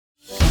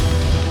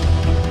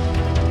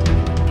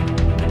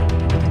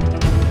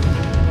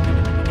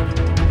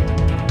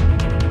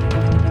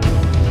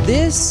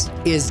This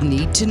is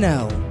Need to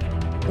Know.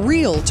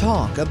 Real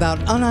talk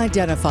about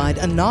unidentified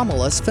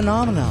anomalous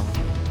phenomena.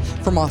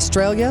 From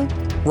Australia,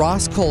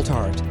 Ross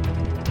Coulthart.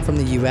 From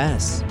the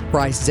U.S.,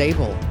 Bryce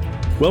Zabel.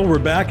 Well, we're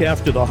back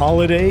after the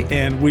holiday,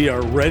 and we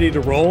are ready to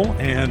roll.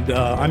 And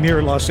I'm here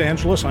in Los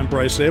Angeles. I'm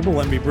Bryce Zabel.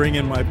 Let me bring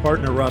in my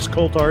partner, Ross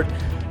Coulthart,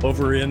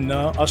 over in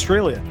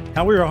Australia.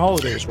 How were your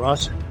holidays,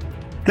 Ross?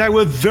 They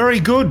were very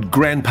good,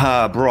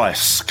 Grandpa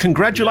Bryce.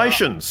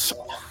 Congratulations.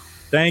 Yeah.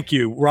 Thank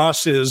you.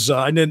 Ross is,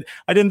 I didn't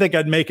think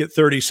I'd make it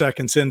 30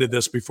 seconds into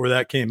this before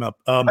that came up.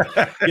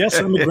 Yes,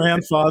 I'm a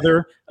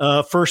grandfather,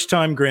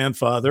 first-time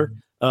grandfather.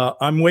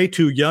 I'm way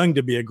too young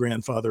to be a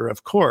grandfather,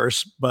 of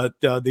course, but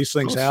these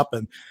things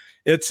happen.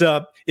 It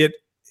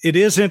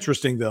is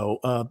interesting, though.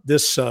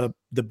 The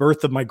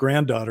birth of my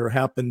granddaughter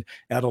happened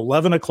at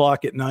 11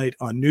 o'clock at night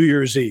on New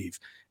Year's Eve.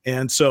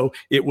 And so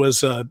it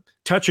was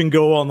touch and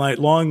go all night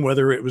long,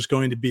 whether it was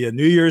going to be a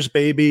New Year's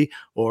baby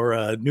or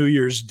a New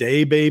Year's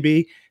Day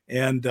baby.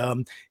 And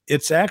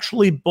it's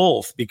actually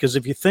both, because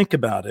if you think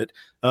about it,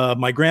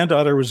 my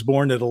granddaughter was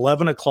born at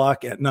 11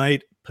 o'clock at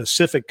night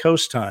Pacific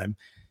Coast time,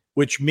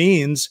 which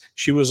means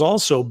she was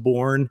also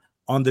born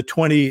on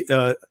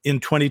the in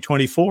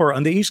 2024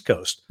 on the East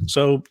Coast.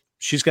 So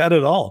she's got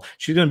it all.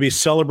 She's going to be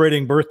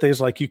celebrating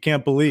birthdays like you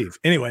can't believe.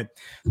 Anyway,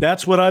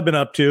 that's what I've been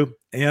up to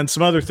and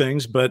some other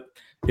things, but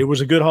it was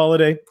a good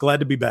holiday. Glad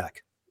to be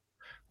back.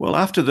 Well,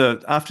 after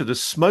the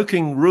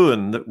smoking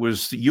ruin that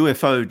was the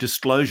UFO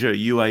disclosure,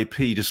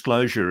 UAP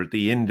disclosure at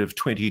the end of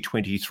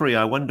 2023,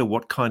 I wonder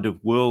what kind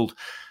of world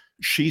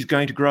she's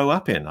going to grow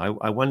up in.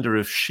 I wonder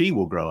if she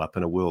will grow up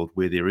in a world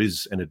where there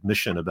is an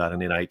admission about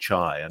an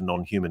NHI, a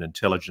non-human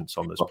intelligence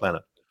on this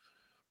planet.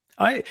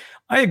 I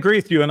agree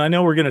with you, and I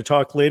know we're going to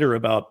talk later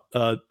about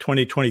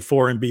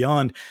 2024 and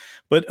beyond,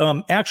 but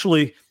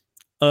actually,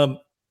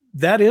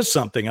 that is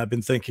something I've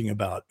been thinking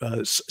about.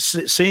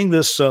 Seeing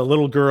this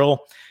little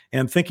girl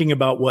and thinking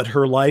about what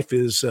her life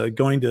is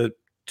going to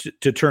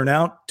turn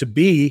out to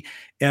be,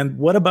 and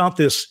what about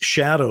this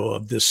shadow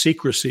of this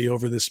secrecy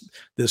over this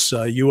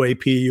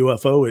UAP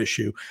UFO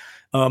issue?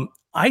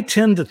 I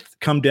tend to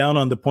come down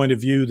on the point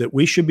of view that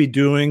we should be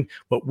doing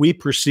what we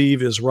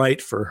perceive is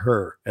right for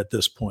her at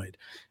this point.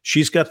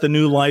 She's got the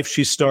new life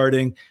she's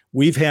starting.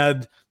 We've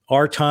had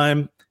our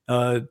time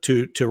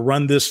to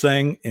run this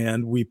thing,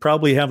 and we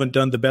probably haven't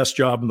done the best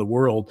job in the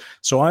world.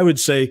 So I would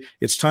say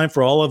it's time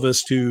for all of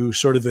us to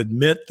sort of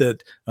admit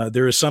that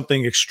there is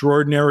something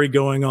extraordinary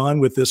going on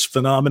with this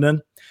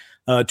phenomenon,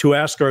 to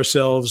ask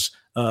ourselves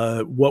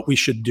what we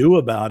should do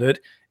about it,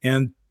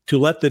 and to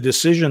let the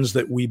decisions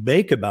that we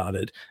make about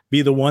it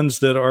be the ones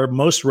that are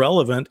most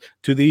relevant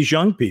to these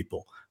young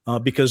people,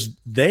 because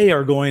they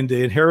are going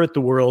to inherit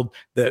the world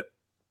that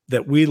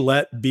we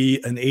let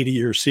be an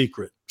 80-year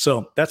secret.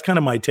 So that's kind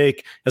of my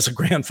take as a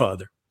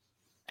grandfather.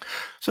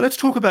 So let's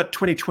talk about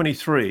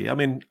 2023. I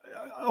mean,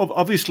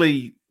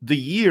 obviously the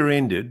year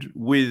ended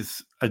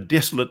with a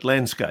desolate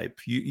landscape.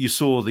 You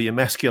saw the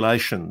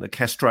emasculation, the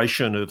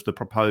castration of the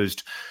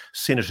proposed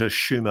Senator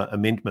Schumer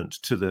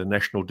amendment to the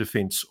National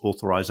Defense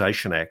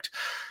Authorization Act,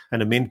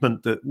 an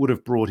amendment that would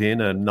have brought in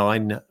a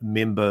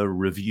 9-member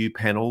review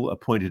panel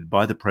appointed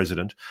by the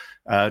president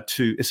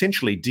to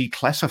essentially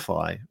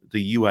declassify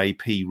the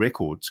UAP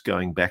records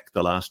going back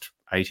the last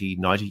 80,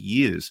 90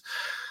 years.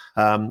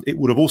 It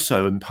would have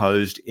also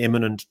imposed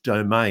eminent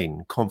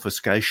domain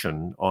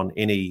confiscation on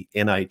any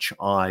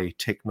NHI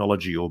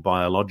technology or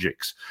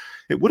biologics.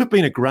 It would have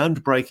been a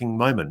groundbreaking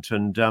moment.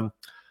 And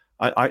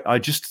I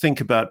just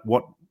think about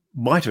what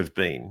might have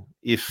been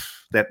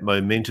if that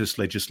momentous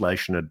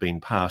legislation had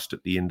been passed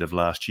at the end of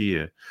last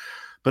year.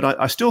 But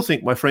I still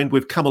think, my friend,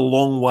 we've come a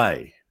long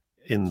way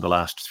in the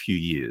last few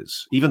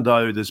years. Even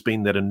though there's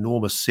been that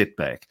enormous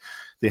setback,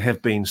 there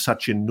have been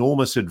such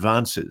enormous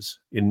advances,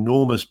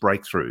 enormous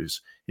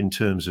breakthroughs in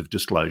terms of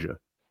disclosure.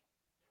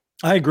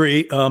 I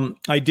agree.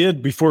 I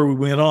did, before we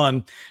went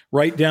on,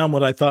 write down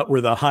what I thought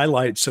were the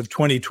highlights of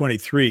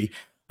 2023.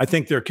 I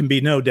think there can be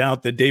no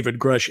doubt that David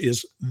Grusch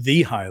is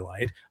the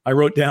highlight. I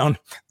wrote down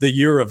the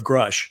year of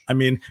Grusch. I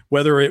mean,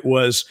 whether it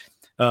was,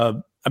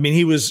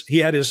 he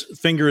had his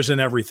fingers in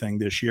everything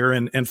this year.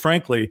 And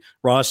frankly,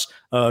 Ross,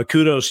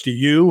 kudos to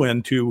you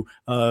and to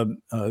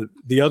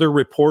the other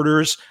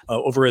reporters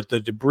over at the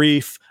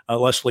Debrief,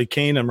 Leslie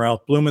Kean and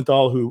Ralph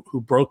Blumenthal,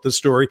 who broke the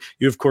story.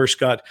 You, of course,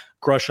 got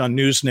Grusch on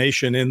News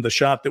Nation in the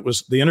shot that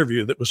was the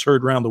interview that was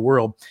heard around the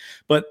world.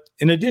 But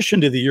in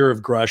addition to the year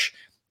of Grusch,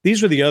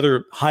 these are the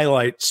other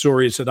highlight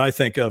stories that I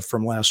think of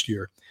from last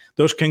year.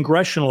 Those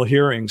congressional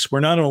hearings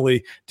where not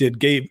only did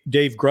Dave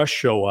Grusch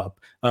show up,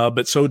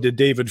 but so did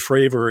David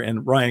Fravor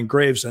and Ryan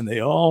Graves, and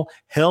they all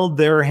held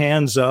their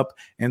hands up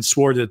and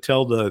swore to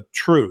tell the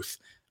truth.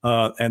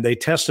 And they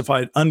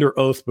testified under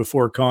oath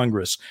before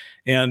Congress.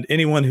 And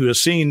anyone who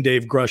has seen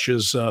Dave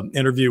Grusch's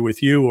interview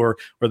with you or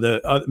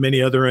the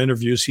many other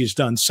interviews he's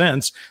done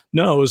since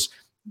knows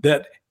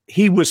that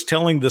he was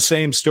telling the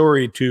same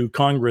story to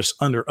Congress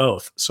under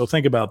oath. So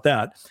think about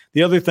that.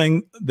 The other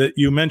thing that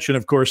you mentioned,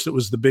 of course, that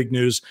was the big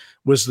news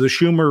was the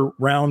Schumer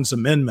Rounds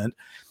Amendment.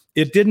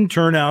 it didn't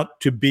turn out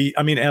to be,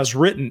 I mean, as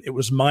written, it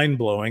was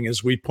mind-blowing,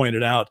 as we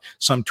pointed out,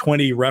 some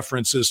 20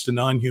 references to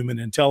non-human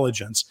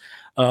intelligence.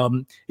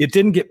 It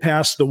didn't get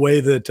passed the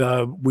way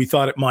that we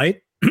thought it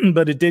might,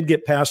 but it did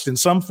get passed in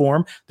some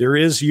form. There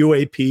is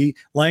UAP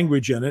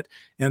language in it,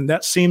 and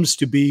that seems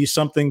to be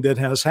something that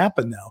has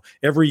happened now.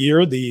 Every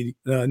year, the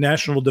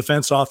National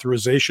Defense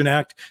Authorization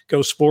Act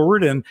goes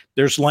forward, and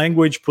there's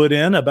language put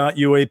in about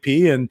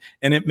UAP, and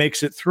it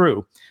makes it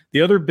through.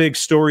 The other big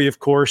story, of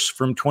course,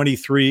 from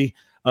 23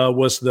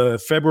 was the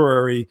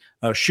February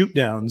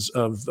shootdowns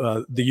of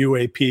the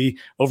UAP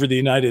over the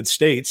United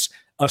States.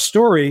 A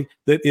story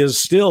that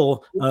is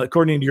still,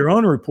 according to your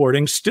own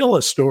reporting, still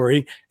a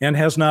story and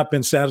has not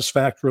been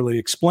satisfactorily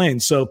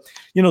explained. So,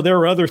 there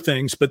are other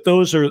things, but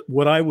those are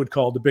what I would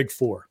call the big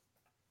four.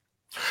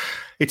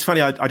 It's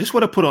funny, I just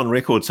want to put on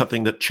record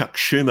something that Chuck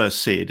Schumer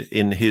said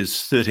in his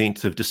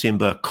 13th of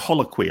December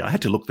colloquy. I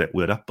had to look that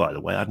word up, by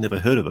the way. I'd never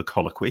heard of a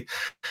colloquy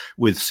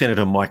with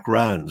Senator Mike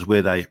Rounds,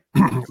 where they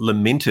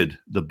lamented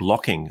the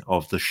blocking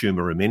of the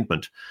Schumer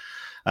amendment.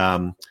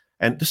 And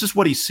this is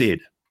what he said.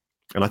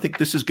 And I think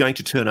this is going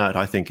to turn out,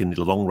 in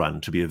the long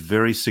run, to be a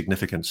very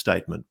significant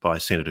statement by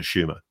Senator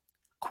Schumer.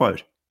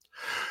 Quote,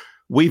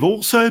 we've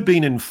also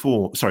been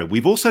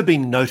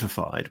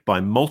notified by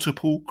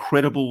multiple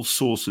credible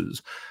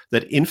sources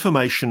that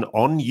information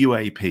on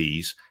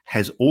UAPs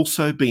has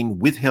also been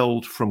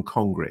withheld from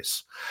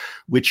Congress,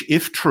 which,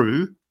 if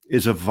true,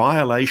 is a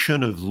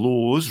violation of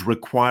laws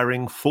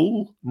requiring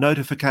full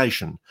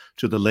notification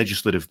to the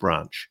legislative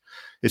branch,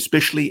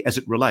 especially as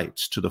it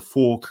relates to the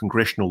 4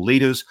 congressional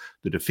leaders,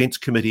 the defense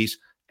committees,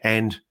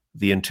 and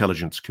the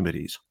intelligence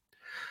committees.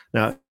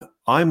 Now,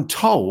 I'm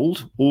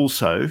told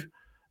also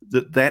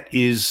that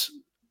is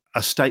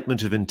a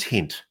statement of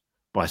intent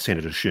by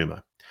Senator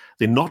Schumer.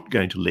 They're not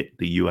going to let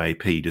the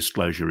UAP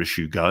disclosure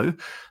issue go.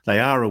 They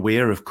are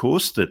aware, of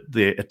course, that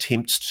their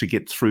attempts to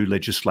get through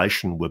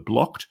legislation were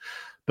blocked.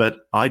 But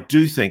I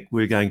do think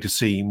we're going to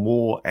see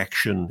more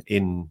action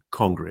in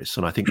Congress,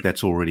 and I think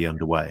that's already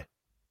underway.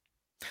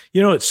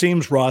 It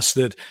seems, Ross,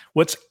 that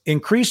what's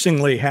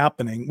increasingly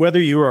happening, whether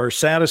you are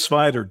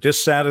satisfied or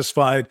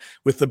dissatisfied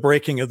with the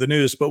breaking of the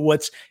news, but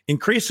what's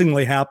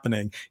increasingly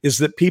happening is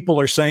that people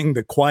are saying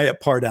the quiet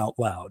part out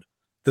loud.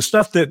 The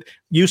stuff that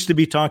used to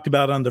be talked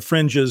about on the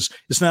fringes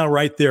is now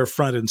right there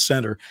front and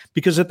center.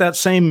 Because at that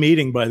same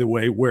meeting, by the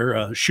way, where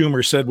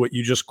Schumer said what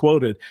you just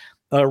quoted,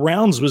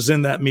 Rounds was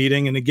in that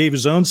meeting and he gave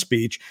his own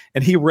speech,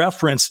 and he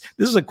referenced,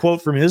 this is a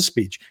quote from his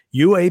speech,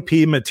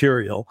 UAP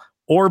material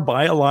or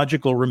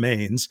biological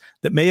remains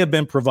that may have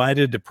been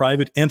provided to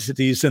private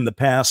entities in the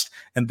past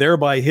and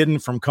thereby hidden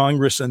from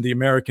Congress and the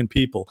American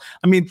people.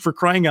 I mean, for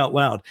crying out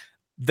loud,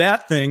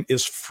 that thing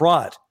is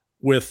fraught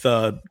with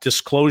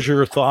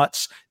disclosure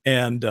thoughts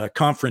and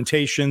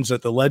confrontations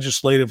at the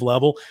legislative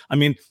level. I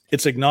mean,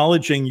 it's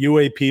acknowledging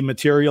UAP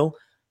material,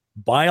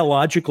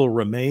 biological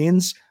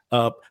remains,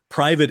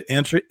 private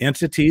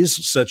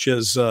entities such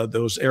as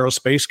those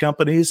aerospace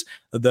companies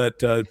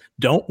that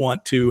don't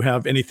want to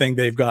have anything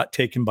they've got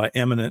taken by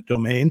eminent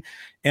domain.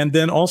 And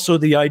then also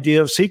the idea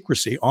of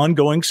secrecy,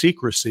 ongoing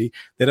secrecy,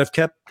 that have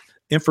kept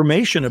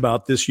information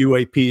about this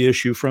UAP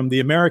issue from the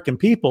American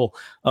people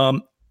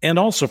and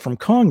also from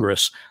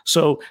Congress.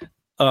 So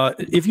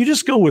if you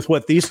just go with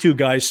what these two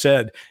guys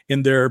said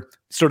in their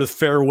sort of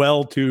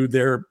farewell to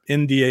their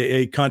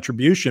NDAA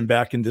contribution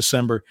back in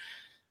December,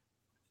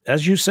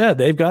 as you said,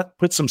 they've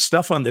put some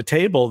stuff on the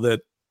table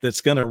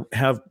that's going to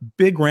have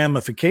big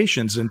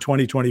ramifications in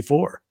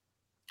 2024.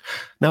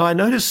 Now, I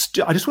noticed,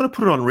 I just want to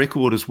put it on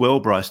record as well,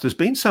 Bryce, there's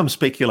been some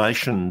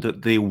speculation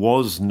that there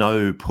was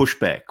no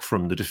pushback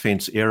from the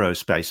defence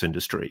aerospace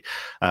industry.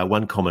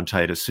 One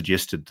commentator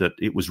suggested that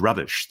it was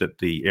rubbish, that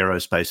the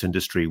aerospace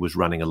industry was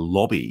running a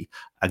lobby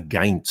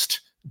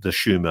against the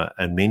Schumer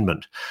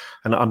amendment.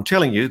 And I'm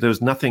telling you,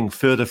 there's nothing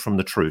further from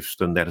the truth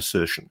than that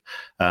assertion.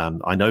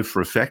 I know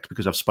for a fact,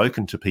 because I've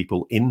spoken to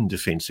people in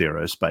defence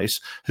aerospace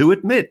who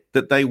admit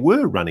that they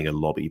were running a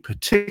lobby,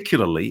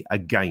 particularly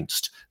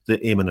against the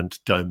eminent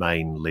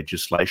domain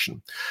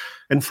legislation.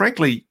 And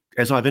frankly,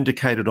 as I've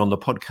indicated on the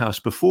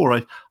podcast before,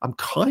 I'm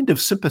kind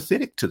of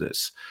sympathetic to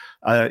this.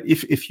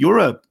 If you're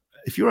an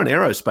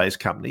aerospace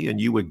company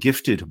and you were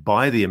gifted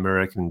by the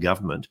American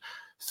government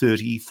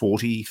 30,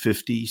 40,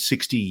 50,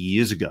 60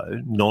 years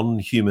ago,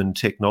 non-human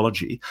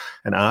technology,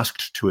 and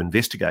asked to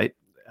investigate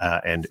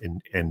and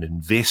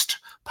invest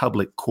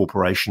public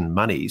corporation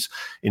monies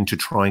into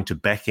trying to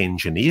back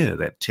engineer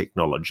that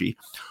technology,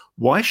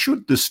 why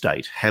should the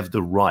state have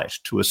the right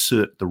to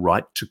assert the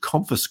right to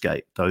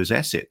confiscate those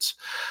assets?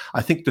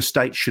 I think the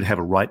state should have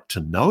a right to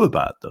know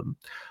about them.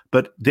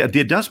 But there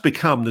does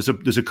become,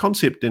 there's a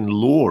concept in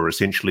law,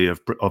 essentially, of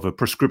a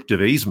prescriptive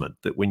easement,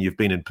 that when you've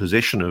been in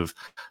possession of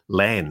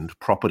land,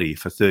 property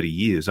for 30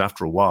 years,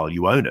 after a while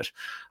you own it,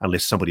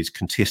 unless somebody's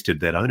contested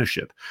that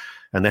ownership.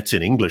 And that's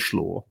in English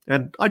law.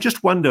 And I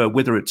just wonder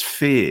whether it's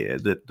fair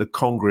that the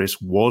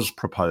Congress was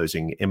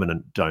proposing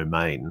eminent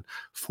domain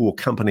for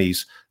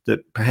companies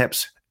that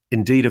perhaps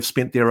indeed have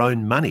spent their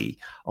own money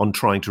on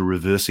trying to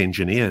reverse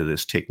engineer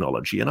this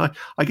technology. And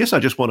I guess I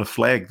just want to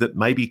flag that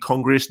maybe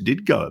Congress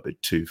did go a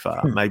bit too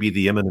far. Maybe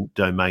the eminent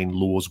domain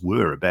laws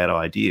were a bad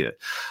idea.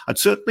 I'd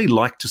certainly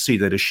like to see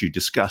that issue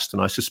discussed,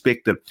 and I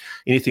suspect that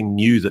anything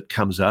new that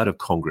comes out of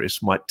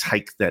Congress might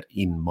take that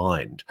in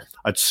mind.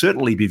 I'd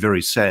certainly be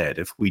very sad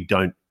if we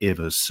don't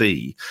ever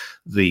see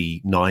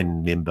the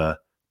 9-member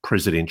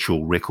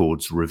Presidential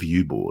Records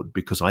Review Board,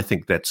 because I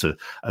think that's a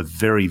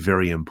very,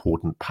 very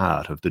important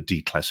part of the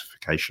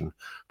declassification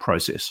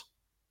process.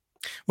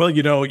 Well,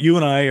 you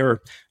and I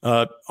are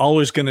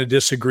always going to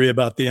disagree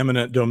about the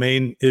eminent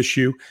domain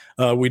issue.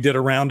 We did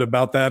a round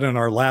about that in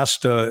our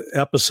last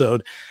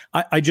episode.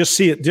 I just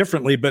see it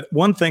differently. But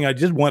one thing I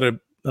did want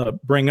to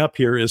bring up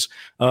here is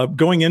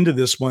going into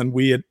this one,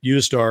 we had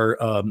used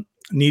our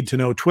Need to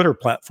Know Twitter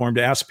platform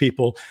to ask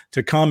people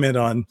to comment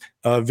on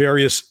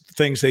various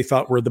things they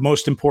thought were the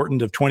most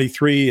important of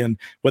 23 and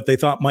what they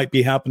thought might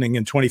be happening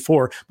in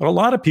 24. But a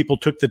lot of people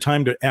took the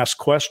time to ask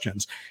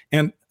questions.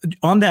 And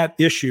on that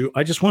issue,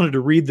 I just wanted to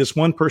read this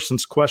one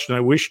person's question.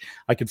 I wish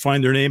I could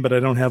find their name, but I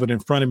don't have it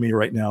in front of me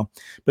right now.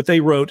 But they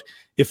wrote,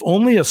 if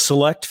only a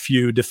select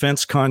few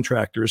defense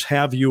contractors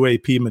have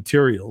UAP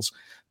materials,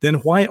 then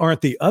why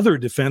aren't the other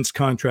defense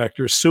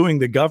contractors suing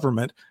the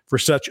government for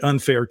such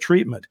unfair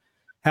treatment?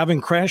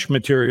 Having crash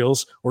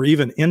materials or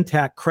even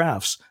intact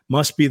crafts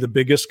must be the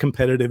biggest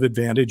competitive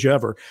advantage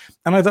ever.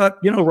 And I thought,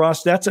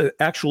 Ross, that's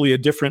actually a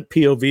different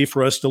POV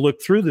for us to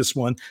look through this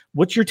one.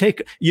 What's your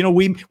take?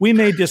 We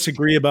may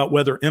disagree about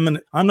whether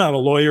eminent. I'm not a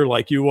lawyer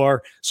like you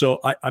are, so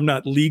I'm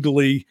not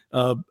legally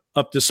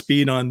up to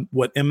speed on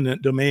what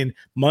eminent domain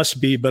must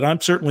be, but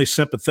I'm certainly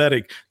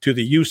sympathetic to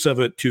the use of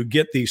it to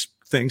get these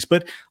things.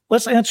 But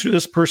let's answer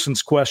this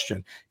person's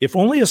question. If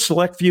only a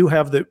select few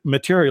have the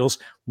materials,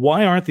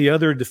 why aren't the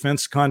other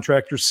defense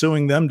contractors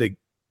suing them to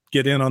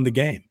get in on the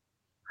game?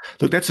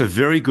 Look, that's a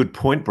very good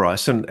point,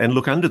 Bryce. And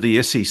look, under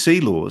the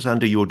SEC laws,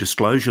 under your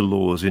disclosure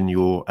laws in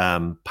your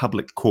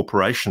public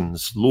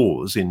corporations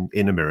laws in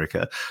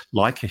America,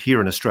 like here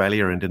in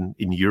Australia and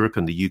in Europe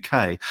and the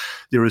UK,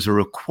 there is a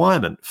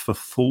requirement for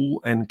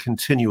full and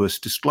continuous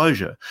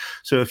disclosure.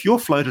 So if you're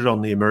floated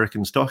on the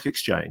American Stock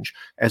Exchange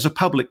as a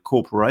public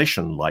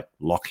corporation like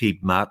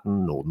Lockheed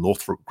Martin or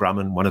Northrop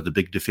Grumman, one of the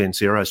big defense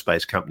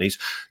aerospace companies,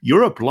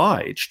 you're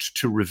obliged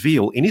to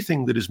reveal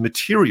anything that is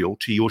material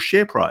to your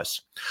share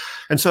price.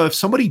 And so if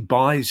somebody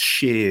buys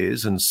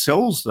shares and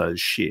sells those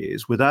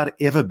shares without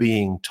ever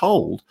being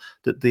told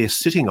that they're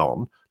sitting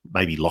on,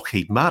 maybe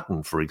Lockheed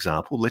Martin, for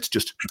example, let's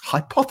just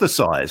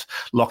hypothesize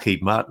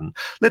Lockheed Martin.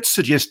 Let's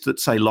suggest that,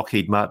 say,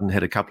 Lockheed Martin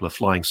had a couple of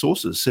flying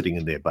saucers sitting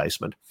in their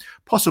basement,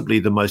 possibly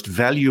the most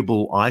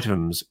valuable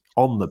items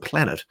on the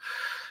planet.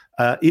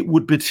 It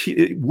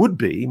would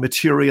be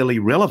materially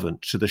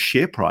relevant to the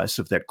share price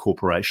of that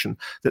corporation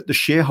that the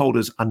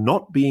shareholders are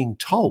not being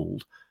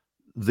told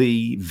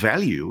the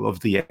value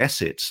of the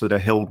assets that are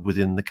held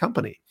within the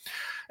company.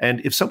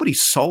 And if somebody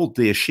sold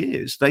their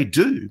shares, they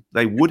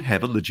would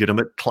have a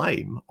legitimate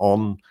claim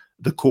on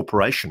the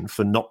corporation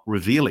for not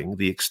revealing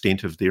the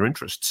extent of their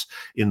interests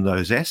in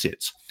those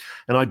assets.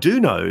 And I do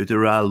know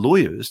there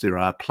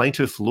are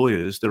plaintiff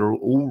lawyers that are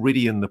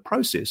already in the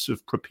process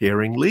of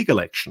preparing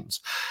legal actions.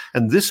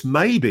 And this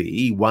may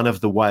be one of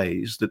the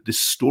ways that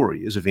this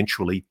story is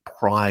eventually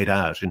pried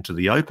out into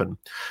the open.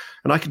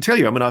 And I can tell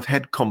you, I've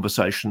had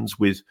conversations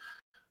with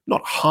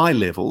not high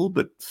level,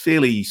 but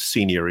fairly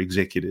senior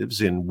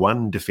executives in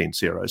one defense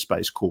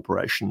aerospace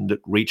corporation that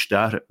reached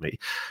out at me.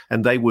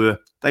 And they were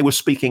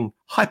speaking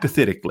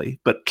hypothetically,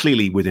 but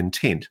clearly with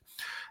intent.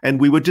 And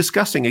we were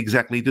discussing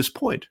exactly this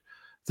point,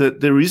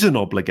 that there is an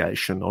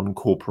obligation on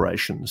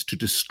corporations to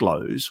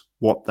disclose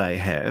what they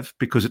have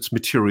because it's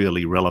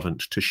materially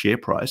relevant to share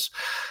price.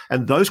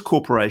 And those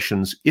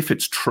corporations, if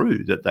it's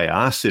true that they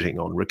are sitting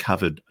on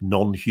recovered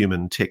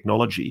non-human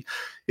technology,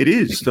 it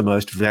is the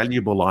most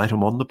valuable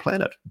item on the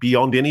planet,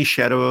 beyond any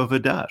shadow of a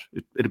doubt.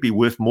 It'd be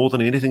worth more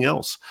than anything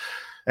else.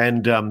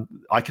 And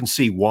I can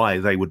see why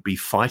they would be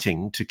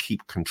fighting to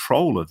keep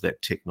control of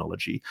that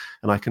technology.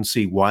 And I can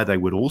see why they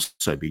would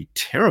also be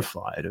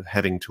terrified of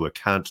having to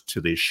account to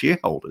their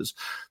shareholders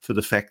for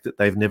the fact that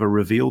they've never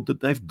revealed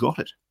that they've got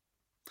it.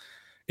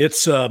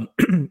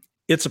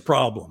 It's a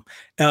problem.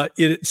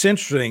 It's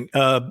interesting.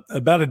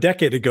 About a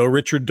decade ago,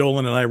 Richard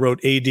Dolan and I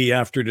wrote AD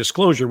After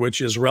Disclosure, which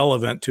is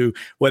relevant to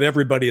what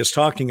everybody is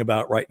talking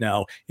about right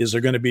now. Is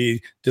there going to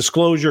be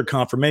disclosure,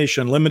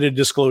 confirmation, limited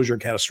disclosure,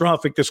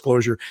 catastrophic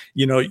disclosure?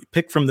 You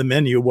pick from the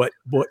menu what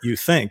you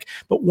think.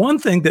 But one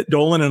thing that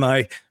Dolan and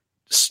I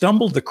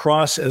stumbled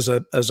across as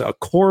a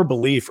core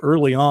belief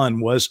early on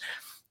was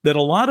that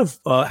a lot of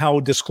how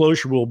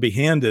disclosure will be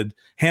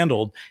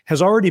handled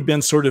has already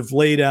been sort of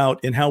laid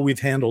out in how we've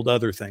handled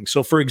other things.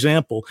 So, for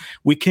example,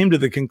 we came to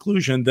the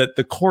conclusion that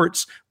the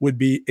courts would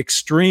be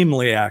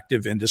extremely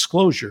active in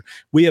disclosure.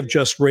 We have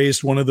just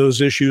raised one of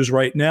those issues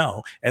right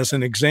now. As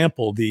an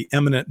example, the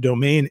eminent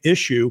domain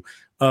issue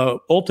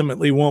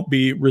ultimately won't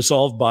be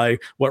resolved by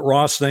what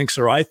Ross thinks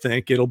or I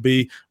think. It'll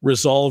be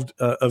resolved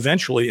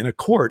eventually in a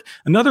court.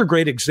 Another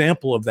great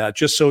example of that,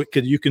 just so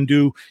you can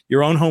do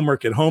your own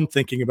homework at home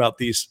thinking about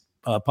these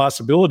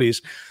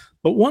possibilities.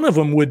 But one of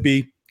them would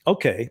be,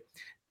 okay,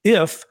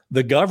 if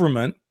the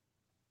government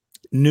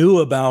knew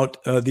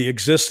about the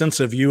existence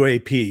of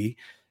UAP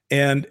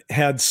and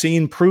had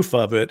seen proof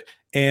of it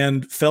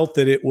and felt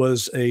that it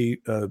was a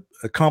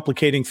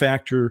complicating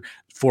factor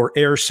for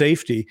air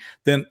safety,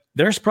 then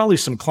there's probably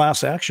some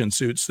class action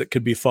suits that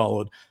could be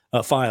filed.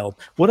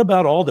 What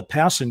about all the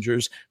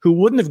passengers who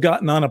wouldn't have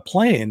gotten on a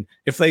plane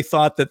if they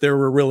thought that there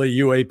were really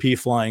UAP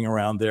flying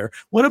around there?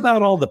 What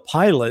about all the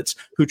pilots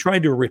who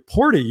tried to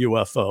report a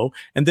UFO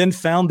and then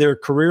found their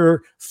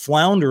career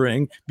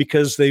floundering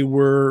because they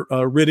were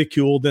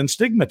ridiculed and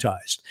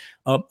stigmatized?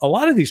 A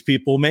lot of these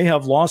people may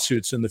have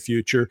lawsuits in the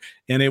future,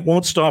 and it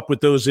won't stop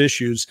with those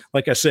issues.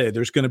 Like I say,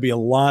 there's going to be a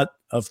lot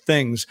of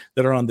things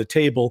that are on the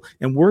table,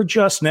 and we're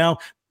just now,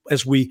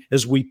 as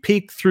we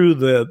peek through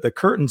the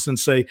curtains and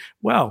say,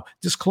 wow,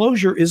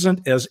 disclosure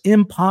isn't as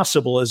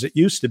impossible as it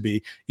used to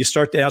be, you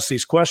start to ask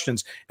these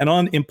questions. And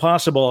on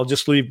impossible, I'll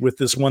just leave with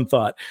this one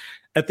thought.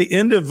 At the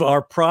end of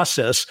our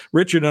process,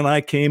 Richard and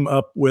I came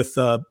up with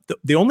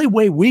the only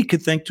way we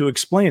could think to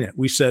explain it.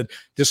 We said,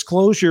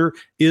 disclosure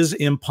is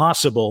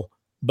impossible,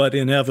 but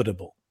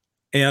inevitable.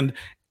 And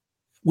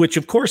which,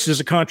 of course, is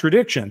a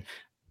contradiction.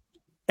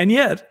 And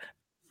yet,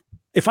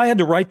 if I had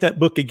to write that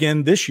book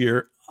again this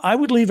year, I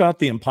would leave out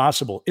the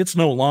impossible. It's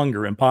no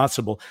longer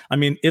impossible. I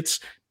mean,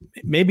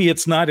 maybe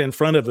it's not in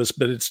front of us,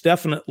 but it's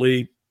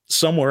definitely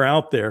somewhere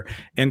out there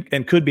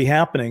and could be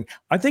happening.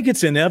 I think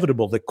it's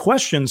inevitable. The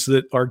questions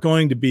that are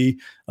going to be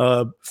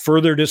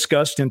further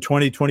discussed in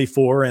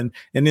 2024 and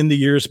in the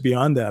years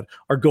beyond that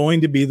are going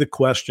to be the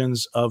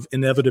questions of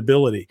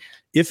inevitability.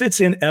 If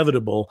it's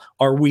inevitable,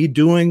 are we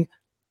doing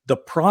the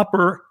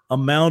proper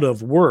amount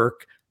of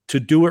work to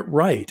do it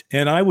right?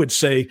 And I would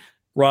say,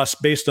 Ross,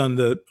 based on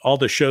all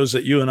the shows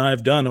that you and I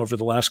have done over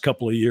the last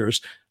couple of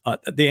years,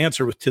 the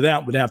answer to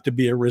that would have to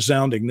be a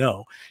resounding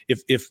no.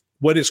 If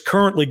what is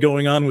currently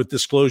going on with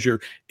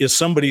disclosure is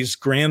somebody's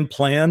grand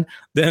plan,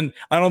 then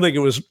I don't think it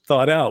was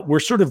thought out. We're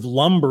sort of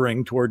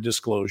lumbering toward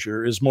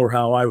disclosure is more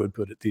how I would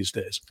put it these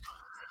days.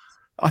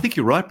 I think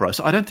you're right,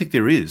 Bryce. I don't think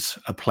there is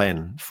a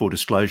plan for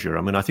disclosure.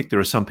 I mean, I think there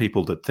are some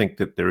people that think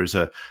that there is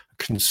a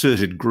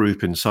concerted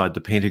group inside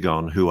the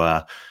Pentagon who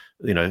are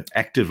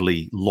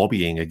actively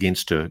lobbying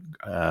against a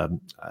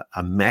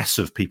mass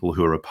of people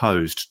who are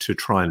opposed to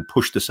try and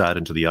push this out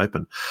into the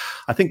open.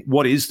 I think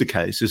what is the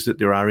case is that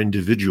there are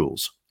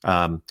individuals.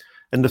 And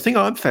the thing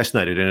I'm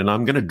fascinated in, and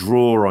I'm going to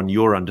draw on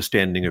your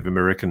understanding of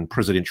American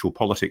presidential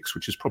politics,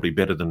 which is probably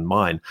better than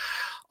mine.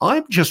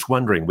 I'm just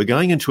wondering, we're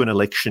going into an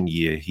election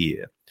year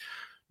here.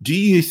 Do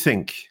you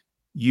think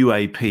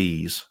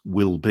UAPs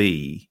will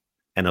be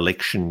an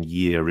election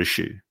year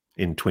issue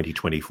in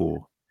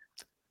 2024?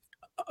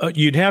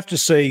 You'd have to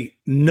say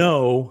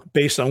no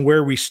based on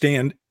where we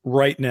stand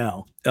right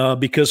now,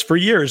 because for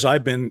years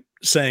I've been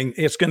saying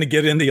it's going to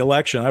get in the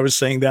election. I was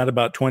saying that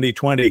about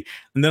 2020,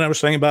 and then I was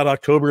saying about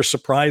October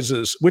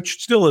surprises,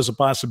 which still is a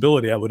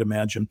possibility, I would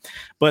imagine.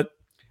 But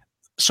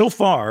so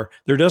far,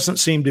 there doesn't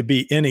seem to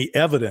be any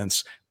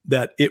evidence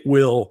that it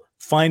will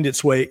find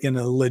its way in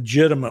a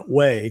legitimate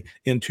way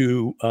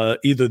into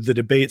either the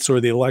debates or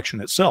the election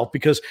itself,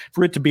 because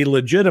for it to be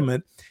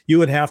legitimate, you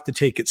would have to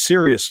take it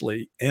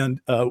seriously. And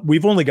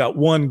we've only got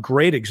one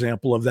great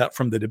example of that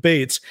from the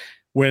debates,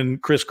 when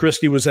Chris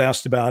Christie was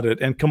asked about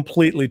it and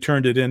completely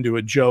turned it into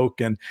a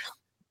joke and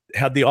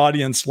had the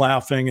audience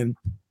laughing. And,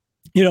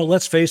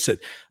 let's face it,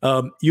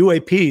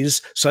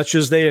 UAPs, such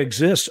as they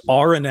exist,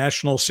 are a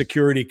national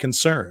security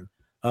concern.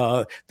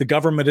 The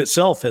government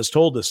itself has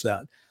told us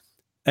that.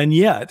 And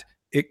yet,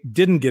 it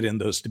didn't get in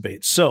those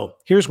debates. So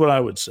here's what I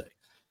would say.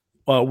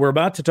 We're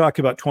about to talk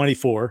about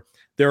 24.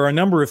 There are a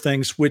number of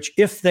things which,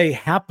 if they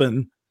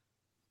happen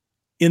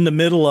in the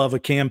middle of a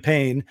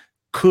campaign,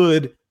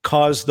 could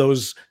cause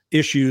those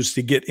issues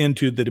to get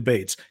into the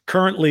debates.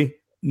 Currently,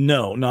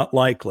 no, not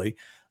likely.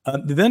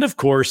 Then, of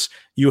course,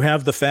 you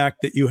have the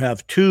fact that you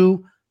have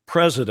two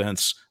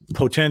presidents,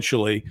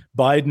 potentially,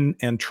 Biden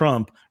and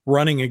Trump,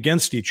 running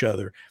against each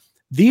other.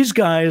 These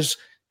guys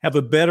have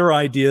a better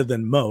idea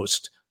than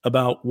most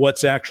about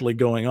what's actually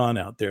going on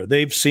out there.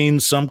 They've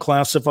seen some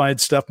classified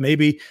stuff.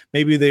 Maybe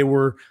they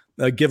were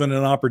given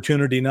an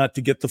opportunity not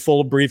to get the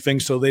full briefing,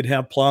 so they'd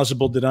have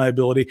plausible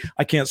deniability.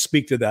 I can't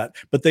speak to that,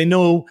 but they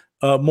know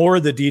more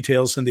of the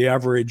details than the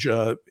average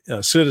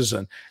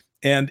citizen.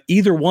 And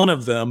either one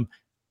of them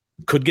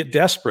could get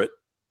desperate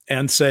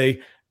and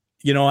say,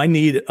 I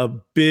need a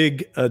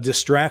big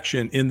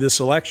distraction in this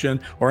election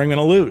or I'm going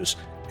to lose.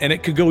 And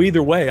it could go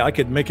either way. I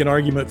could make an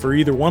argument for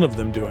either one of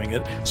them doing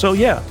it. So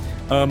yeah,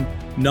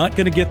 not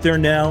going to get there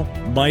now,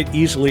 might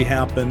easily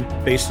happen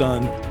based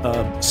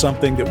on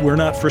something that we're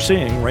not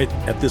foreseeing right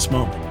at this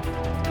moment.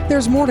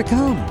 There's more to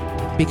come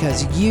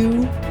because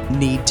you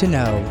need to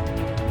know.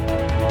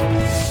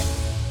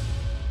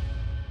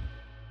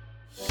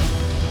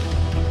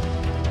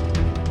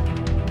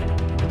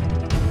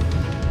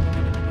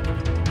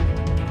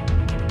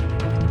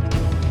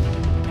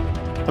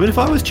 I mean, if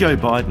I was Joe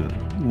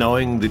Biden,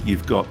 knowing that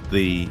you've got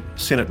the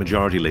Senate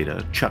Majority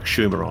Leader, Chuck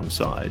Schumer, on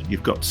side,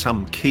 you've got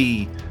some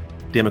key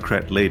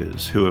Democrat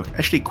leaders who are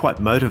actually quite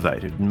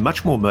motivated,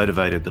 much more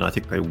motivated than I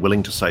think they're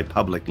willing to say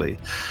publicly,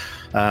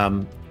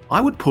 I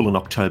would pull an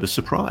October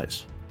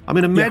surprise. I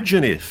mean,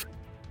 imagine if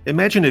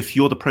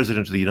you're the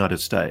president of the United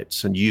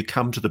States and you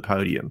come to the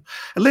podium,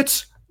 and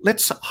let's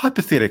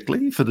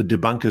hypothetically, for the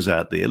debunkers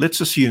out there,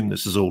 let's assume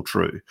this is all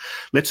true.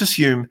 Let's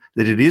assume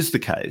that it is the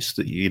case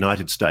that the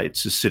United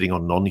States is sitting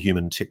on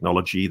non-human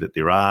technology, that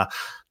there are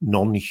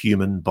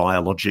non-human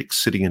biologics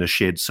sitting in a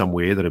shed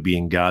somewhere that are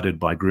being guarded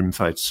by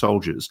grim-faced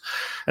soldiers.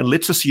 And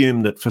let's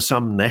assume that for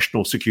some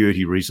national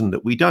security reason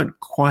that we don't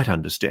quite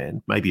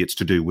understand, maybe it's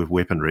to do with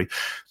weaponry,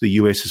 the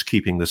US is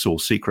keeping this all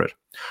secret.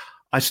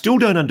 I still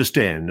don't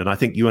understand, and I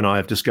think you and I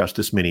have discussed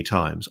this many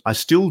times, I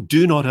still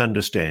do not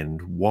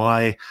understand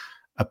why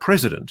a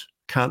president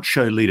can't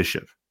show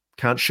leadership,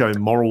 can't show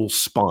moral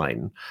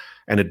spine,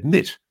 and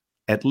admit,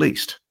 at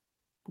least,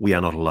 we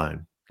are not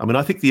alone. I mean,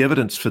 I think the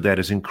evidence for that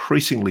is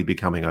increasingly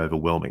becoming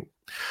overwhelming.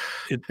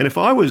 And if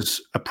I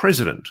was a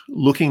president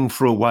looking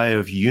for a way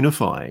of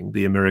unifying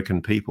the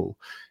American people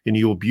in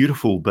your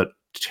beautiful but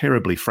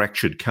terribly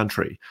fractured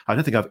country, I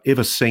don't think I've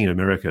ever seen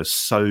America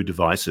so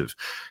divisive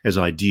as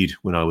I did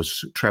when I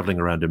was traveling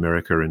around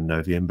America in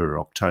November,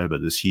 October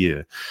this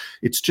year.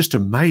 It's just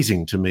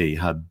amazing to me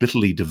how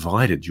bitterly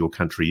divided your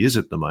country is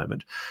at the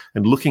moment.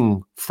 And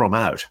looking from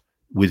out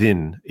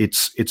within,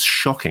 it's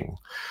shocking.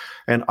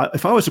 And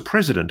if I was a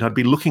president, I'd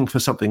be looking for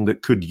something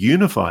that could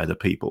unify the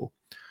people.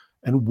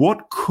 And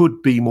what could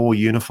be more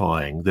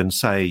unifying than,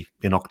 say,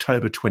 in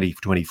October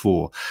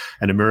 2024,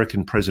 an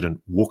American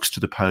president walks to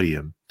the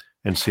podium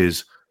and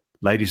says,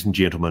 ladies and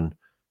gentlemen,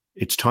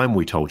 it's time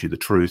we told you the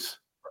truth.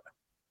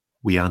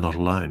 We are not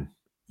alone.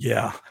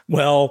 Yeah.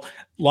 Well,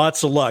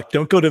 lots of luck.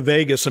 Don't go to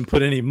Vegas and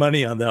put any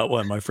money on that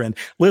one, my friend.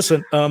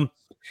 Listen,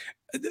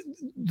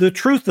 the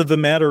truth of the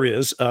matter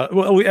is,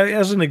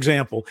 as an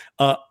example,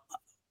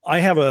 I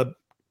have a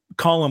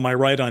column I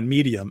write on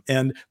Medium,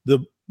 and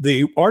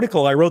the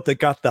article I wrote that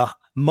got the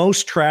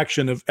most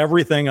traction of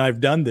everything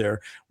I've done there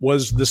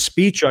was the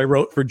speech I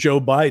wrote for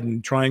Joe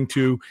Biden trying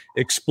to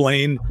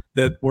explain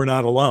that we're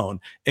not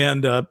alone.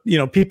 And,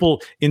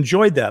 people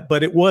enjoyed that,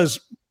 but it was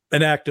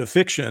an act of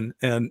fiction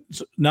and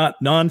not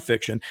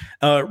nonfiction.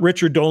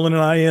 Richard Dolan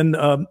and I in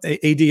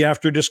AD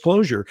After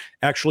Disclosure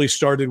actually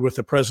started with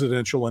a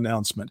presidential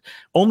announcement,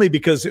 only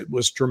because it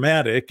was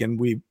dramatic and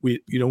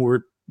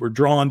we're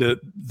drawn to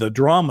the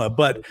drama.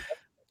 But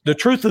the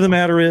truth of the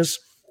matter is,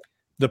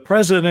 the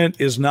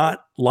president is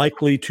not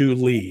likely to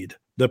lead.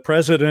 The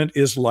president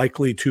is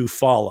likely to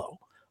follow.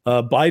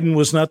 Biden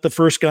was not the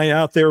first guy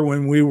out there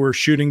when we were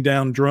shooting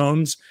down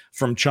drones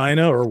from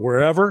China or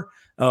wherever.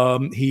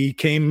 He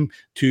came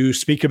to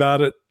speak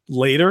about it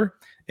later.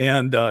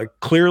 And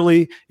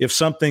clearly, if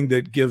something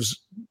that gives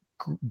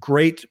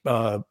great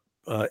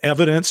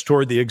evidence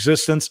toward the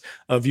existence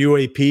of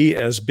UAP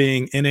as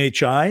being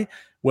NHI,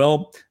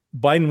 well,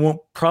 Biden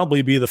won't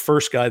probably be the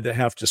first guy to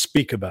have to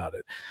speak about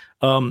it.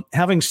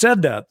 Having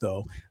said that,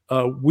 though,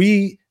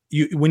 when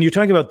you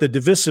talk about the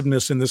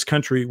divisiveness in this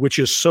country, which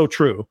is so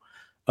true,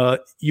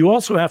 you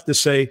also have to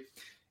say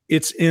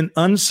it's in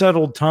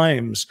unsettled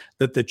times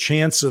that the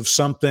chance of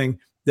something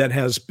that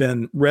has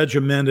been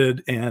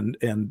regimented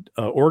and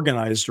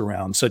organized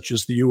around, such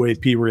as the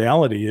UAP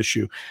reality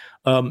issue,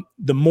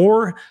 the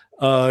more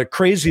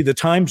crazy the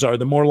times are,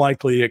 the more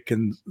likely it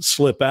can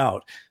slip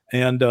out.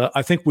 And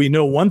I think we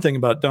know one thing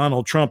about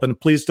Donald Trump, and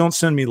please don't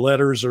send me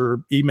letters or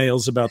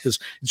emails about this.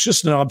 It's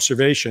just an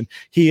observation.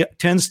 He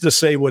tends to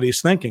say what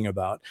he's thinking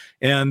about.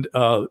 And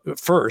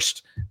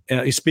first,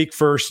 he speak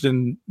first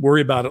and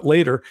worry about it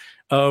later,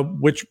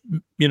 which,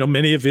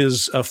 many of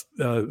his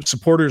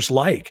supporters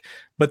like.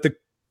 But the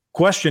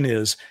question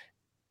is,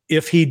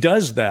 if he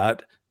does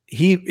that,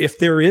 if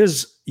there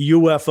is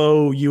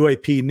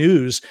UAP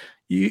news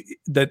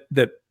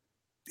that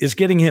is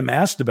getting him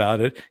asked about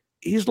it,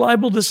 he's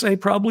liable to say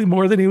probably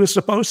more than he was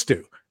supposed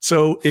to.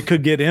 So it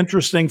could get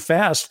interesting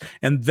fast.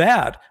 And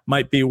that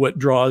might be what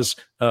draws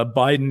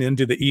Biden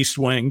into the East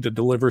Wing to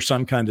deliver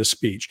some kind of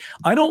speech.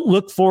 I don't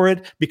look for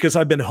it because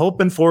I've been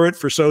hoping for it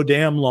for so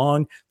damn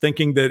long,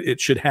 thinking that it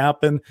should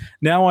happen.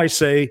 Now I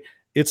say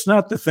it's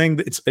not the thing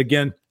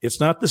it's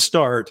not the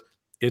start.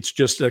 It's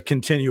just a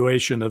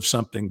continuation of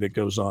something that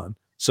goes on.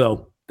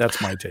 So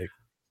that's my take.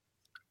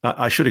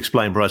 I should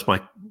explain, Bryce,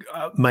 my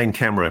main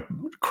camera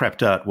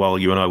crapped out while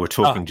you and I were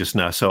talking just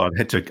now, so I've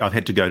had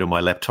to go to my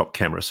laptop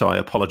camera. So I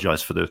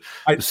apologize for the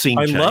scene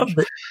change.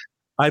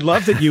 I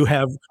love that you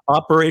have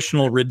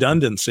operational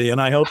redundancy,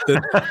 and I hope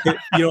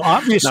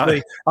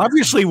that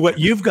obviously what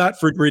you've got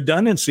for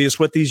redundancy is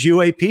what these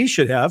UAP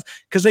should have,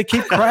 because they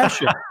keep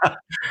crashing.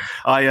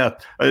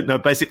 No,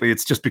 basically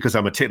it's just because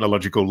I'm a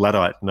technological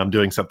Luddite and I'm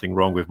doing something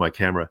wrong with my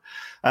camera.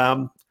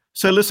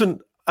 So listen.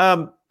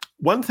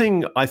 One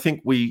thing I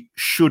think we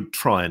should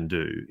try and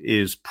do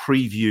is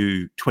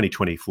preview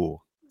 2024.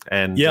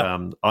 And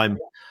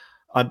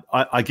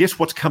I guess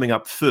what's coming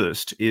up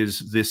first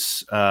is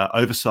this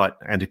Oversight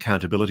and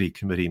Accountability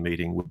Committee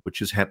meeting,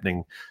 which is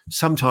happening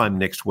sometime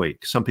next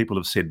week. Some people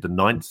have said the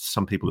 9th,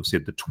 some people have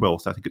said the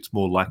 12th. I think it's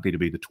more likely to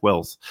be the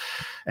 12th.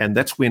 And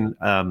that's when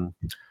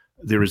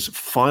there is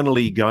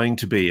finally going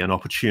to be an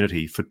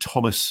opportunity for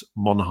Thomas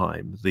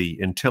Monheim, the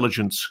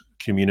Intelligence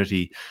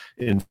Community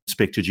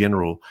Inspector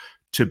General,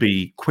 to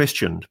be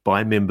questioned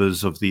by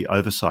members of the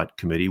Oversight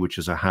Committee, which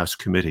is a House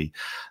committee,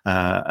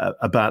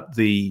 about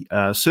the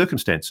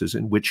circumstances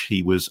in which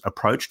he was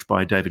approached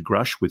by David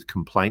Grush with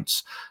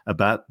complaints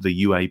about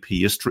the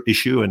UAP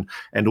issue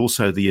and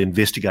also the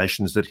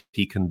investigations that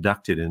he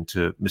conducted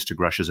into Mr.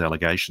 Grush's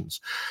allegations.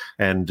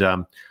 And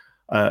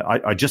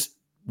I just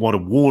want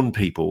to warn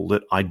people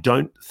that I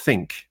don't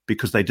think,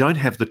 because they don't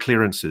have the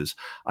clearances,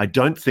 I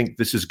don't think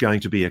this is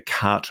going to be a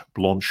carte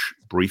blanche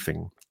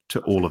briefing to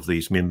all of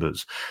these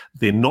members.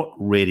 They're not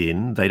read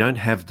in. They don't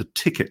have the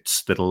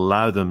tickets that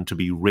allow them to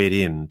be read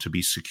in, to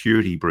be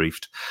security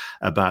briefed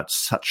about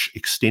such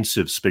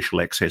extensive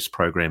special access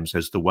programs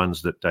as the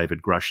ones that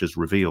David Grush has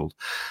revealed.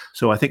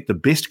 So I think the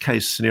best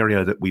case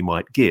scenario that we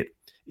might get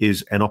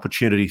is an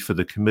opportunity for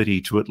the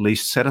committee to at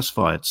least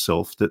satisfy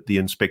itself that the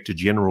Inspector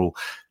General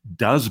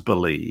does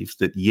believe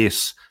that,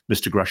 yes,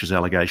 Mr. Grush's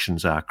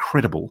allegations are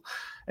credible.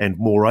 And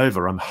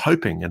moreover, I'm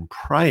hoping and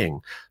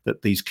praying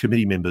that these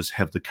committee members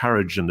have the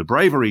courage and the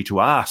bravery to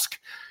ask,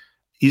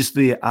 is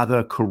there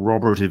other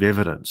corroborative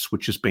evidence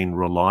which has been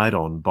relied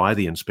on by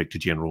the Inspector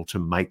General to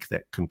make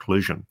that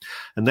conclusion?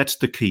 And that's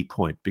the key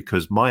point,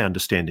 because my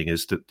understanding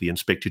is that the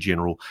Inspector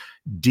General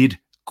did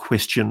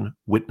question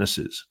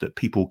witnesses, that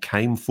people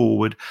came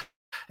forward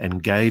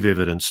and gave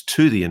evidence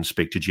to the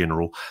Inspector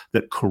General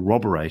that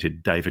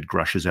corroborated David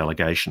Grush's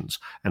allegations.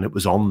 And it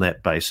was on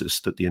that basis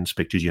that the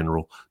Inspector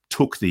General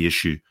took the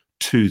issue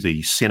to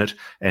the Senate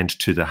and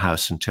to the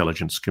House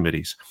Intelligence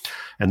Committees.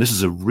 And this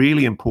is a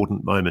really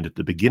important moment at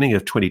the beginning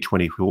of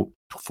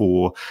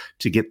 2024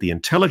 to get the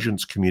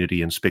Intelligence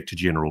Community Inspector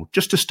General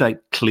just to state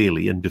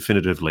clearly and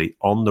definitively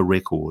on the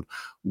record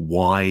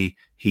why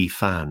he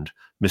found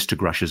Mr.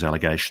 Grush's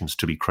allegations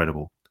to be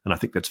credible. And I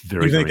think that's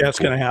very, Do you think very that's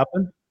going to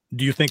happen?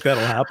 Do you think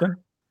that'll happen?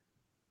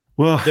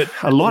 Well,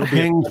 a lot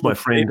hangs, my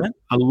friend.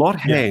 A lot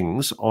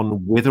hangs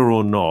on whether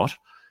or not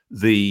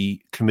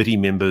the committee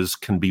members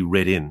can be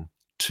read in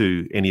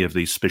to any of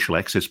these special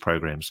access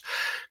programs.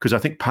 Because I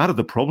think part of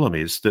the problem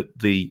is that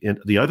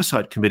the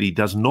Oversight Committee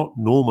does not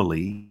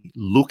normally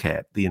look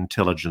at the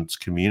intelligence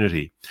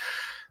community.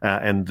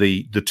 And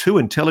the two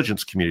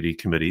intelligence community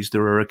committees,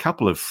 there are a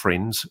couple of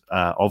friends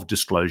of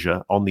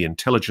disclosure on the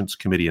Intelligence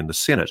Committee in the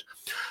Senate.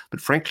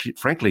 But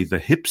frankly, the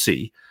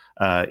HIPSI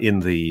in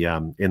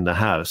the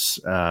House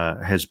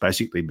has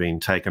basically been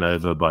taken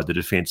over by the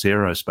defence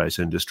aerospace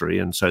industry,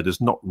 and so there's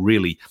not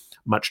really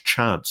much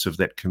chance of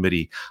that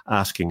committee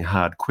asking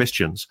hard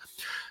questions.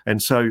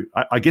 And so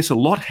I guess a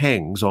lot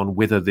hangs on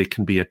whether there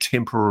can be a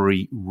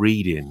temporary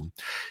read-in.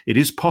 It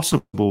is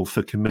possible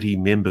for committee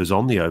members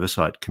on the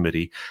Oversight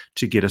Committee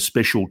to get a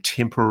special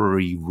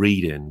temporary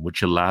read-in,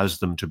 which allows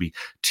them to be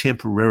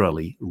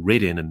temporarily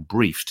read in and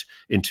briefed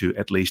into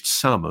at least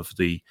some of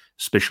the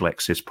special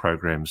access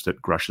programs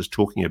that Grush is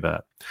talking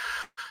about.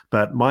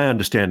 But my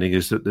understanding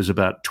is that there's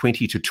about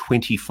 20 to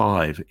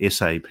 25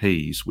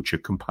 SAPs, which are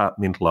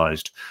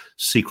compartmentalized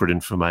secret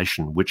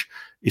information, which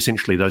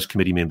essentially those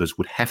committee members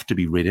would have to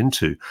be read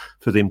into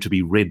for them to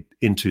be read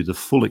into the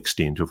full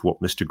extent of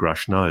what Mr.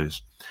 Grush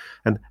knows.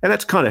 And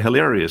that's kind of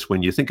hilarious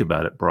when you think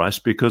about it, Bryce,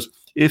 because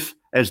if,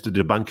 as the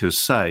debunkers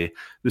say,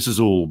 this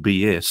is all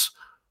BS,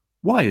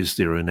 why is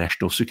there a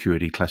national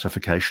security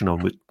classification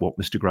on what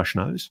Mr. Grush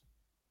knows?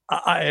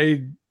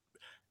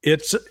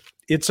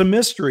 It's a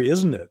mystery,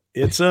 isn't it?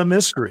 It's a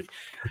mystery.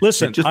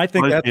 Listen, I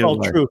think that's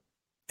all true.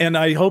 And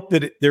I hope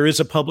that there is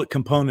a public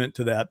component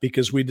to that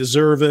because we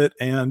deserve it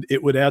and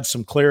it would add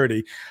some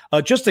clarity.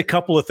 Just a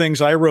couple of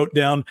things I wrote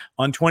down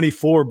on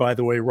 24, by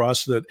the way,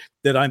 Ross, that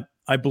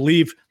I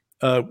believe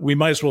we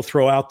might as well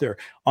throw out there.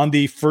 On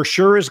the for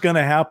sure is going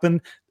to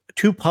happen,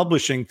 two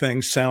publishing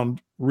things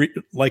sound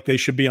like they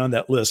should be on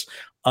that list.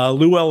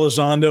 Lou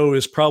Elizondo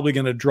is probably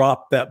going to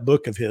drop that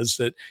book of his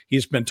that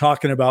he's been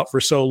talking about for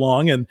so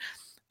long. And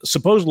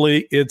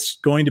supposedly it's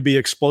going to be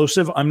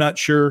explosive. I'm not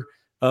sure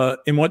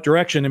in what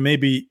direction, and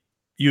maybe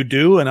you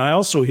do. And I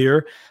also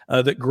hear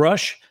that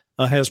Grush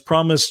has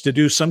promised to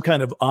do some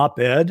kind of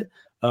op-ed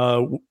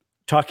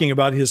talking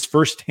about his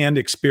firsthand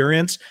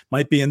experience,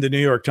 might be in the New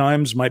York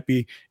Times, might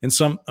be in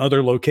some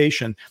other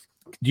location.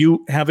 Do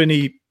you have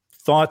any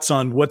thoughts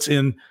on what's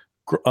in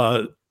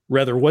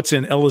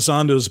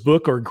Elizondo's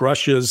book or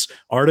Grush's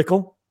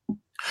article?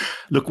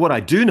 Look, what I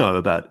do know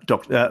about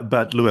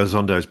Lou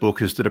Elizondo's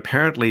book is that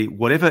apparently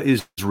whatever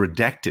is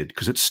redacted,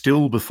 because it's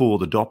still before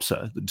the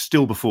DOPSA,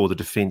 still before the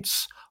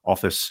Defence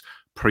Office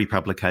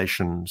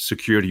pre-publication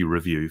security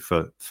review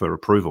for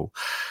approval.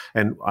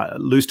 And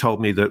Lou's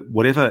told me that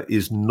whatever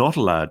is not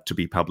allowed to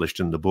be published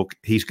in the book,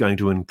 he's going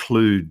to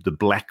include the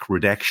black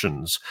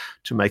redactions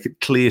to make it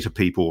clear to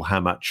people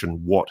how much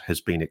and what has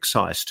been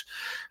excised.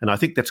 And I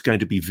think that's going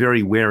to be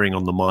very wearing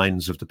on the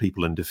minds of the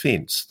people in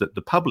defence, that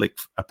the public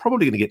are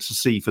probably going to get to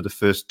see for the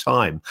first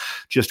time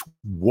just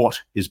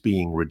what is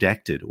being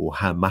redacted or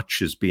how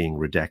much is being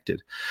redacted.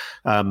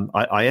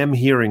 I am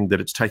hearing that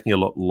it's taking a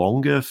lot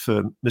longer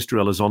for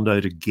Mr. Elizondo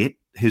to get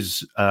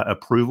his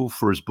approval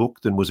for his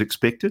book than was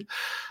expected.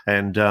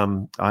 And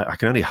I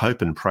can only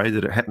hope and pray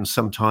that it happens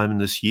sometime in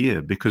this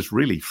year, because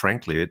really,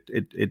 frankly,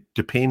 it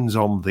depends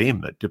on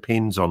them. It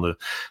depends on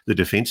the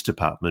Defence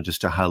Department as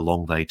to how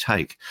long they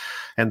take.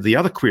 And the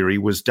other query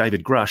was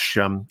David Grush.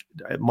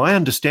 My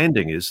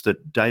understanding is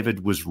that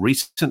David was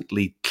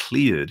recently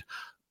cleared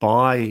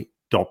by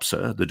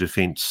DOPSA, the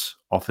Defence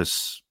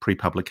Office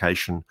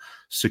Pre-Publication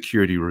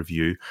Security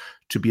Review,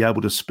 to be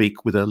able to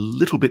speak with a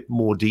little bit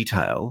more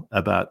detail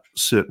about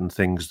certain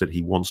things that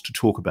he wants to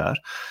talk about.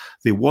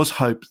 There was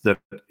hope that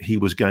he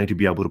was going to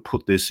be able to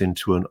put this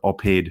into an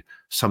op-ed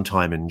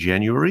sometime in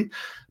January,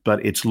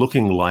 but it's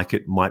looking like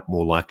it might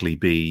more likely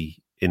be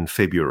in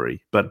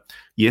February. But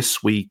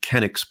yes, we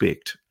can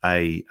expect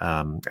an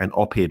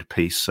op-ed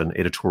piece, an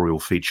editorial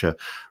feature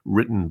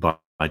written by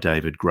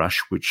David Grush,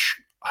 which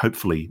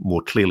hopefully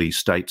more clearly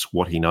states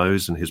what he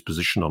knows and his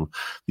position on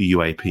the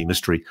UAP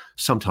mystery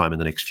sometime in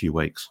the next few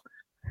weeks.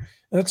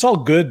 That's all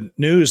good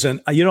news.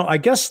 And, I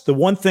guess the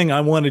one thing I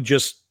want to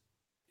just,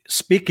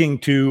 speaking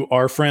to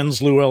our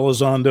friends Lou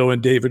Elizondo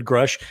and David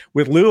Grush,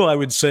 with Lou, I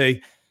would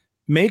say,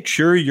 make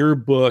sure your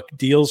book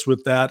deals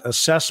with that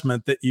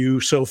assessment that you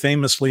so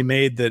famously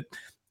made, that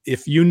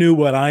if you knew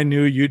what I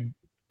knew, you'd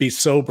be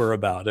sober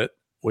about it,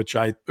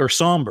 or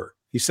somber.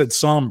 He said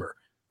somber,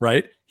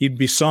 right? He'd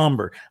be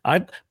somber.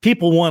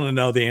 People want to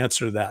know the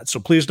answer to that. So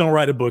please don't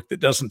write a book that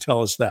doesn't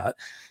tell us that.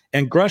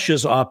 And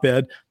Grush's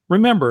op-ed,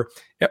 remember,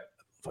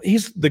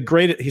 he's a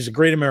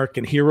great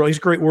American hero. He's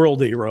a great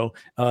world hero.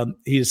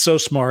 He's so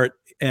smart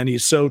and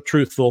he's so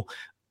truthful.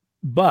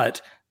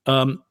 But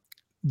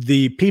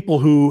the people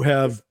who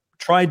have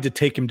tried to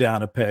take him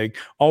down a peg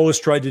always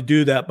tried to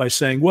do that by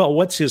saying, well,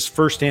 what's his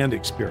firsthand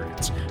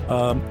experience?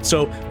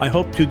 So I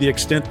hope, to the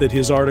extent that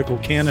his article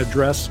can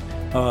address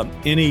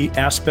any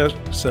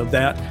aspects of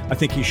that, I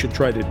think he should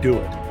try to do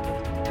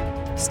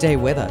it. Stay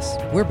with us.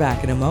 We're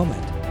back in a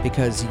moment,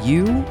 because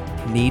you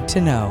need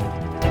to know.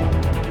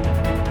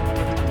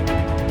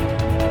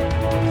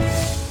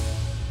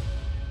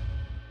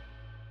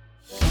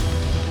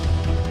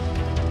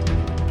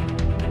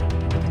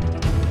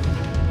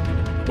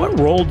 What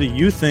role do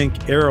you think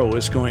AARO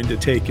is going to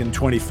take in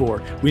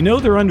 24? We know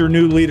they're under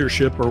new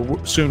leadership,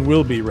 or soon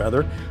will be,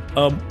 rather.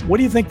 What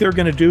do you think they're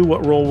going to do?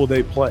 What role will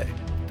they play?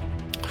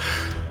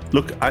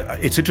 Look,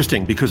 it's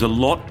interesting, because a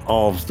lot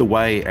of the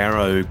way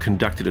AARO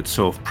conducted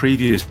itself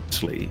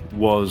previously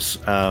was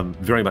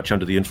very much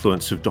under the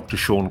influence of Dr.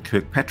 Sean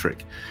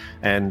Kirkpatrick.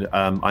 And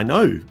I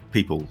know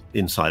people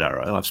inside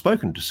AARO. I've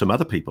spoken to some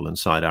other people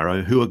inside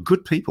AARO who are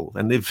good people,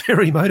 and they're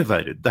very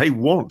motivated. They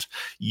want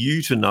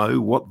you to know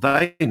what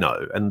they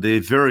know, and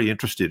they're very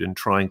interested in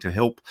trying to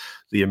help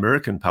the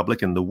American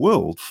public and the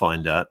world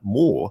find out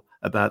more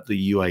about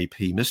the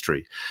UAP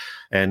mystery.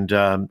 And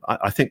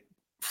I think,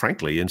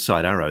 frankly,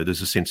 inside AARO,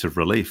 there's a sense of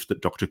relief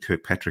that Dr.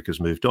 Kirkpatrick has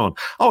moved on.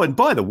 Oh, and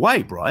by the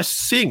way, Bryce,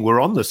 seeing we're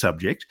on the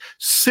subject,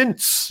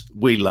 since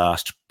we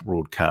last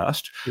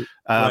broadcast,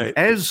 right,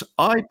 as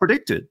I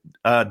predicted,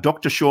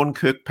 Dr. Sean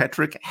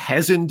Kirkpatrick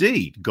has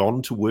indeed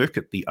gone to work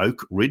at the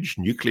Oak Ridge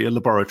Nuclear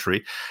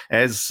Laboratory.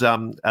 As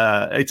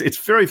it's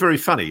very, very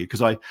funny,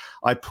 because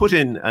I put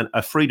in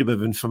a Freedom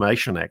of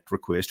Information Act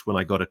request when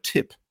I got a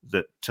tip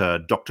that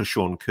Dr.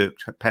 Sean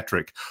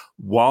Kirkpatrick,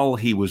 while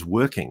he was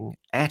working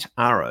at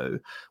AARO,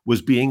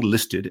 was being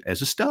listed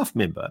as a staff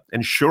member.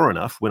 And sure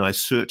enough, when I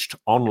searched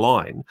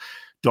online,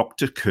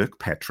 Dr.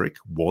 Kirkpatrick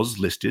was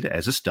listed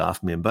as a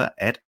staff member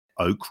at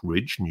Oak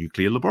Ridge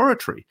Nuclear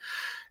Laboratory.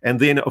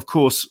 And then, of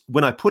course,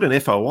 when I put an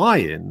FOI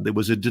in, there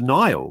was a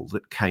denial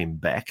that came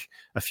back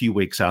a few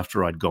weeks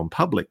after I'd gone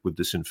public with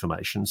this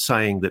information,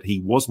 saying that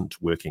he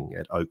wasn't working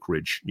at Oak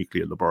Ridge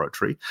Nuclear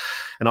Laboratory.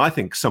 And I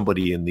think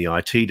somebody in the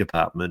IT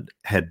department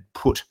had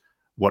put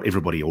what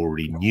everybody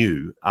already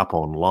knew up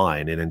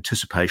online in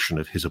anticipation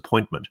of his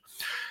appointment.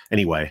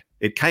 Anyway,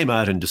 it came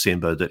out in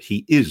December that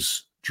he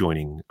is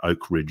joining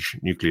Oak Ridge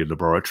Nuclear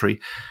Laboratory.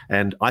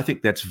 And I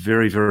think that's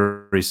very,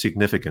 very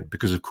significant,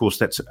 because, of course,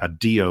 that's a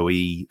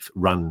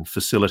DOE-run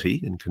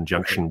facility in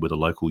conjunction with a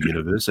local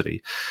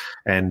university.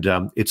 And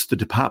it's the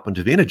Department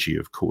of Energy,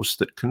 of course,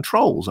 that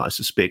controls, I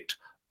suspect,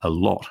 a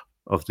lot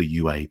of the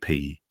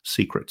UAP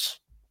secrets.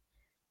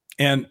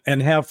 And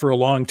have for a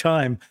long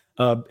time.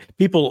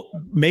 People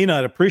may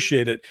not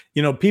appreciate it.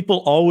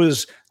 People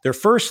always, their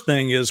first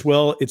thing is,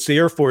 well, it's the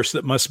Air Force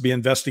that must be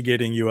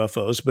investigating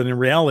UFOs. But in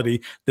reality,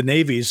 the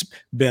Navy's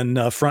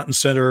been front and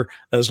center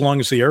as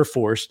long as the Air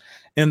Force.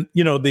 And,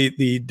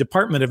 the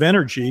Department of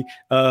Energy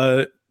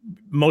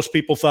most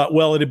people thought,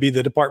 well, it'd be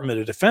the Department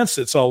of Defense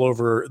that's all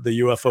over the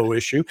UFO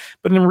issue.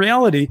 But in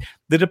reality,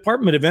 the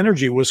Department of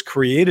Energy was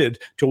created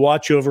to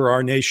watch over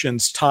our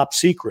nation's top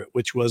secret,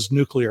 which was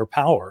nuclear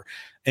power.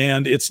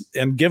 And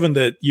given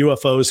that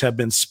UFOs have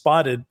been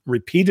spotted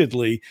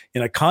repeatedly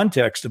in a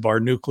context of our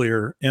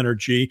nuclear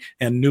energy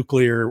and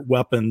nuclear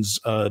weapons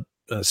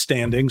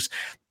standings,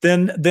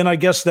 then I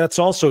guess that's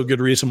also a good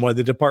reason why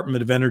the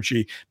Department of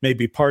Energy may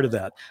be part of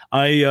that.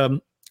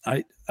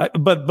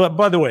 But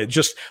by the way,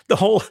 just the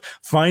whole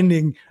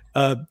finding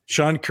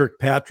Sean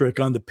Kirkpatrick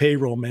on the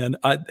payroll, man,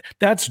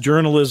 that's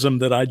journalism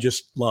that I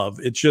just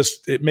love.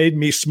 It made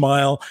me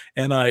smile.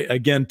 And I,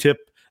 again, tip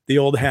the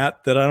old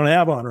hat that I don't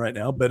have on right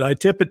now, but I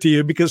tip it to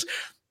you because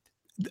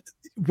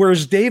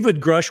whereas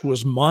David Grush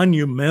was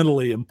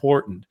monumentally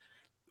important,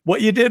 what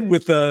you did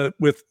with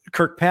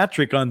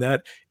Kirkpatrick on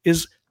that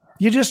is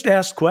you just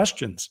ask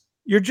questions.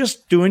 You're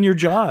just doing your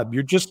job.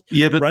 You're just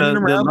running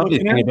around.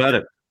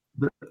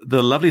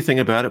 The lovely thing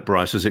about it,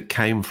 Bryce, is it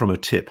came from a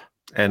tip.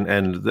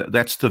 And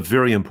that's the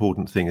very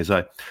important thing is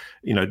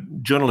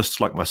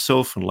journalists like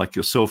myself and like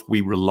yourself,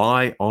 we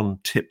rely on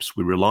tips.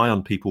 We rely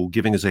on people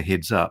giving us a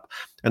heads up.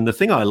 And the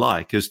thing I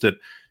like is that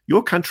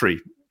your country,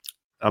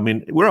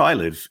 where I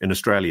live in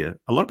Australia,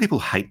 a lot of people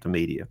hate the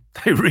media.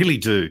 They really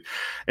do.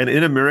 And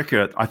in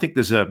America, I think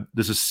there's a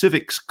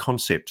civics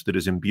concept that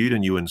is imbued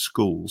in you in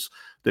schools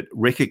that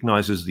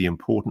recognizes the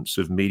importance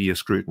of media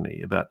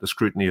scrutiny, about the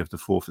scrutiny of the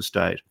fourth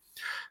estate.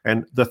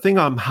 And the thing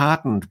I'm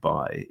heartened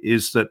by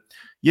is that,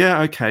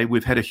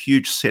 we've had a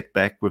huge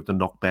setback with the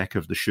knockback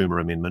of the Schumer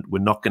Amendment. We're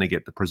not going to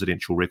get the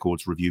Presidential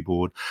Records Review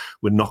Board.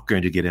 We're not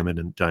going to get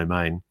eminent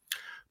domain.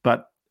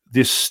 But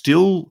there's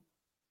still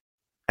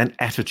an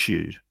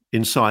attitude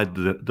inside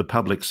the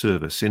public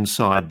service,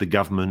 inside the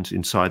government,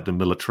 inside the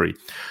military,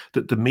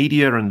 that the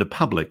media and the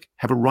public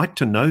have a right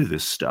to know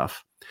this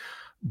stuff.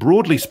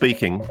 Broadly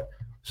speaking,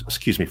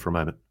 excuse me for a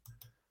moment.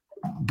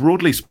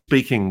 Broadly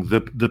speaking,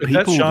 the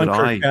people Sean that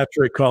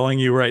Kirkpatrick calling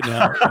you right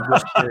now.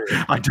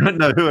 I don't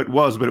know who it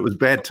was, but it was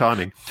bad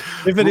timing.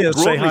 If it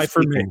is, say hi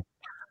for me.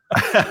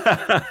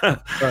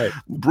 Right.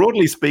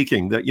 Broadly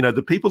speaking, that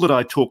the people that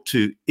I talk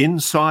to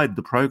inside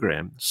the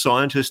program,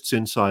 scientists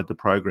inside the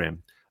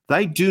program,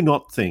 they do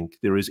not think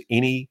there is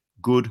any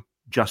good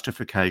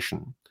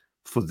justification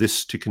for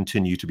this to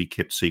continue to be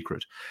kept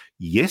secret.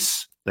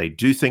 Yes, they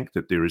do think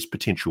that there is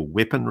potential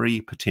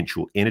weaponry,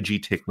 potential energy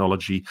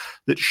technology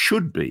that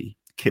should be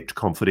kept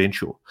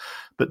confidential.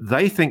 But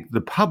they think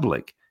the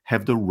public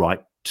have the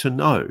right to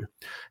know.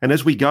 And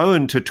as we go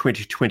into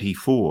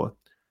 2024,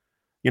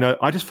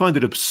 I just find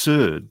it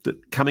absurd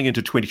that coming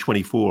into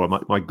 2024,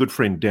 my good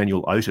friend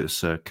Daniel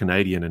Otis, a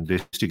Canadian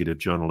investigative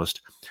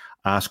journalist,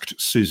 asked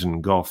Susan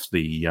Gough,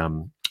 the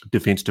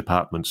Defense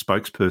Department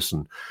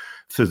spokesperson,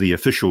 for the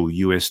official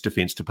US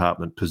Defense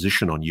Department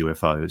position on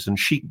UFOs. And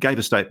she gave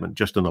a statement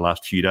just in the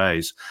last few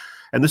days.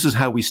 And this is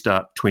how we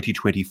start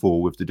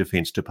 2024 with the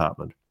Defense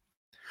Department.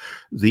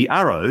 The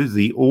AARO,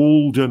 the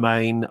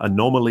All-Domain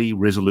Anomaly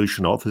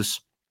Resolution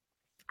Office,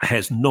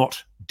 has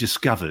not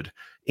discovered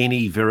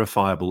any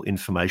verifiable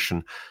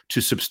information to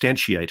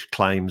substantiate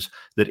claims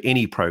that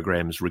any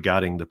programs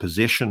regarding the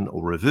possession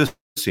or reverse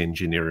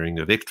engineering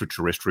of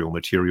extraterrestrial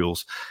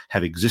materials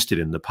have existed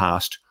in the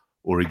past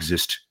or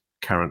exist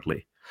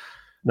currently.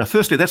 Now,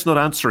 firstly, that's not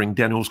answering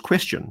Daniel's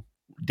question.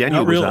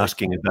 Daniel was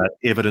asking about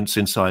evidence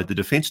inside the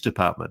Defense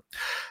Department.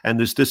 And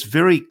there's this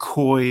very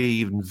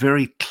coy and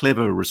very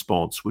clever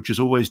response, which is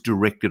always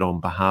directed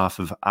on behalf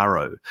of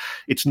AARO.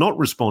 It's not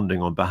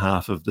responding on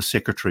behalf of the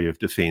Secretary of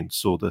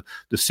Defense or the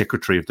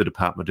Secretary of the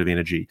Department of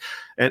Energy.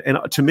 And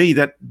to me,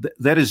 that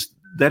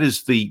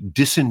is the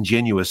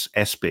disingenuous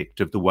aspect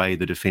of the way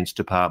the Defense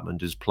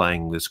Department is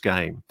playing this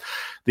game.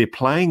 They're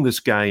playing this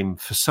game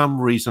for some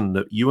reason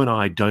that you and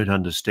I don't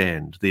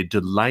understand. They're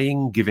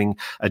delaying giving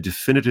a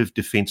definitive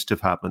Defense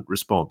Department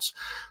response.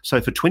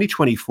 So for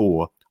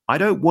 2024, I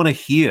don't want to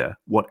hear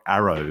what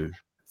AARO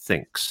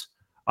thinks.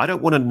 I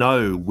don't want to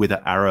know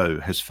whether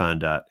AARO has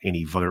found out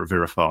any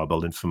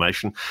verifiable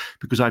information,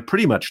 because I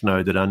pretty much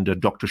know that under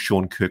Dr.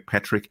 Sean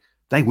Kirkpatrick,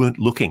 they weren't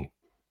looking.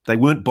 They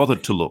weren't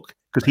bothered to look,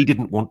 because he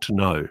didn't want to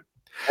know.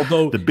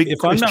 Although the big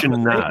question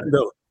now.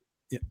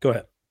 Go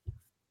ahead.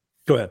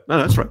 No,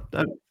 that's right.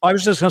 I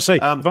was just going to say,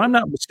 if I'm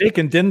not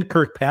mistaken, didn't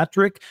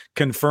Kirkpatrick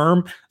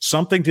confirm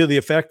something to the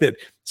effect that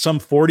some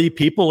 40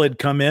 people had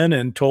come in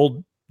and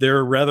told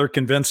their rather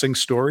convincing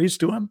stories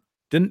to him?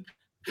 Am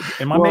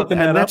I making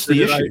that up? That's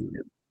the issue.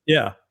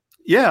 Yeah.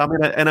 Yeah.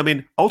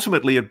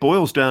 Ultimately, it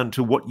boils down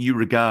to what you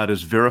regard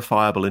as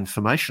verifiable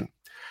information.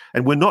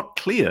 And we're not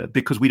clear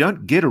because we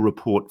don't get a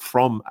report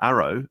from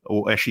AARO,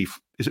 or actually,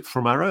 is it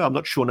from AARO? I'm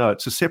not sure. No,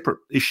 it's a separate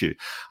issue.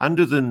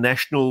 Under the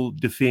National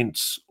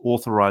Defense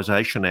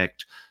Authorization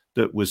Act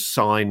that was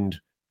signed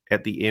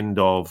at the end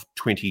of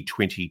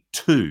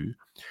 2022,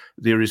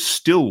 there is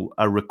still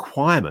a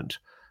requirement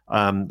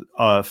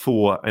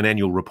for an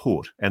annual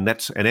report. And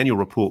that's an annual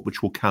report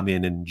which will come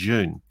in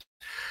June.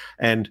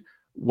 And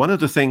one of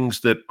the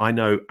things that I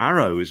know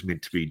AARO is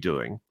meant to be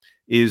doing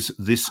is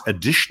this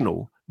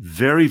additional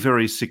very,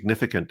 very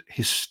significant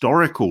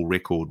historical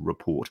record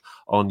report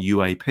on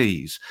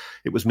UAPs.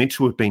 It was meant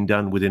to have been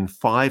done within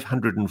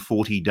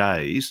 540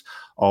 days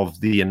of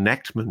the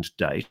enactment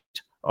date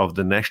of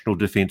the National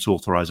Defence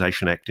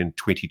Authorisation Act in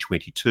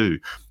 2022,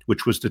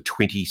 which was the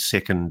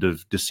 22nd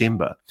of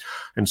December.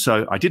 And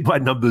so I did my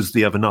numbers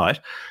the other night,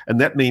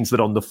 and that means that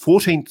on the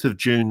 14th of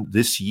June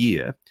this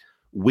year,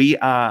 we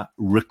are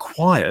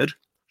required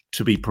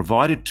to be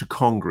provided to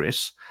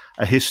Congress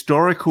a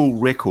historical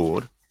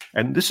record.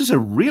 And this is a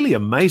really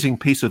amazing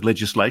piece of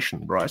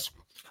legislation, Bryce.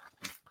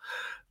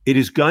 It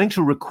is going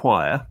to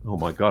require, oh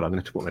my God, I'm going to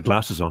have to put my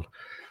glasses on.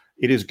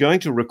 It is going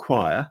to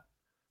require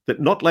that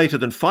not later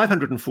than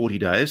 540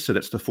 days, so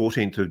that's the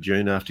 14th of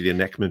June after the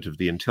enactment of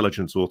the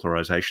Intelligence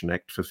Authorisation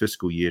Act for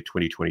fiscal year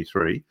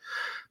 2023,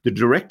 the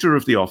Director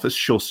of the Office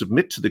shall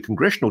submit to the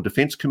Congressional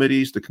Defence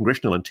Committees, the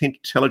Congressional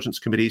Intelligence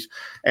Committees,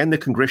 and the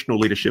Congressional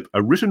Leadership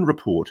a written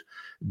report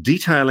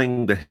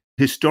detailing the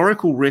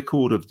historical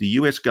record of the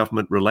US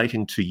government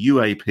relating to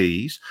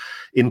UAPs,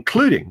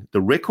 including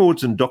the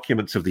records and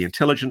documents of the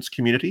intelligence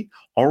community,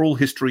 oral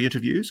history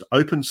interviews,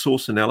 open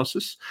source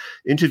analysis,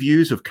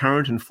 interviews of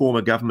current and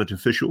former government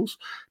officials,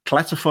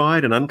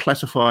 classified and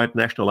unclassified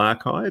national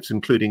archives,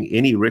 including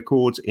any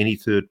records any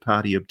third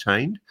party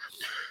obtained,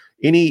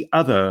 any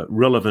other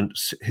relevant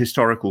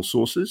historical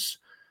sources.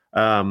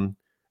 And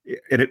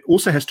it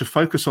also has to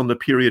focus on the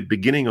period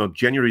beginning on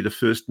January the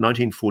 1st,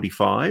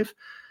 1945,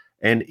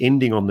 and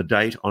ending on the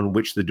date on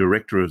which the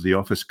Director of the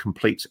Office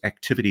completes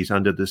activities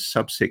under this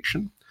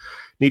subsection.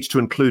 Needs to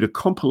include a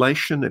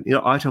compilation and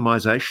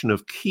itemization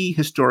of key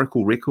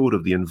historical record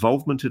of the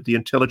involvement of the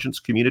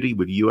intelligence community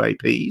with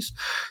UAPs,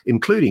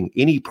 including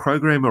any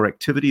program or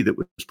activity that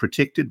was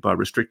protected by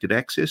restricted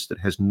access that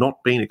has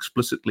not been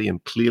explicitly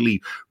and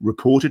clearly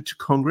reported to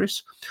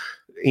Congress,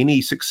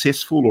 any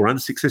successful or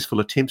unsuccessful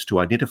attempts to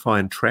identify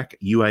and track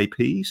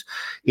UAPs,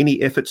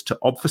 any efforts to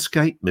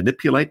obfuscate,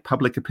 manipulate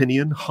public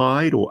opinion,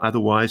 hide or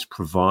otherwise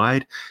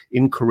provide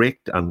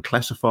incorrect,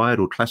 unclassified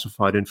or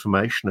classified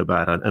information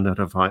about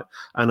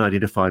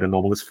unidentified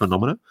anomalous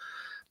phenomena.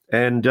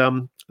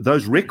 And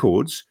those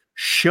records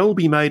shall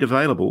be made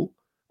available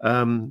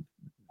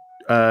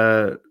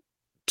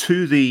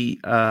to the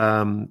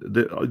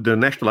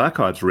National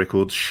Archives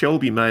records shall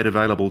be made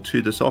available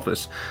to this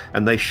office,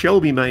 and they shall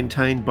be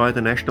maintained by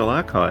the National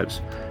Archives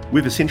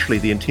with essentially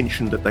the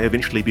intention that they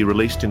eventually be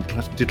released and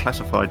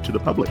declassified to the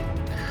public.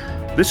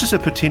 This is a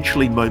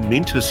potentially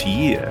momentous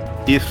year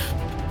if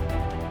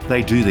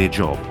they do their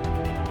job.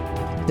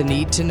 The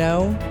need to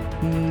know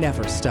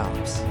never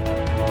stops.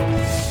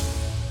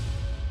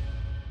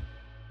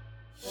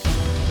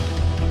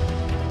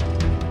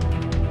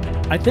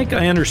 I think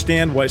I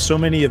understand why so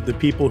many of the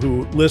people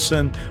who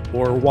listen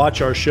or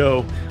watch our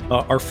show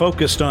are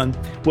focused on,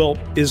 well,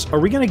 are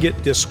we going to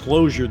get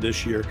disclosure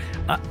this year?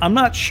 I'm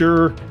not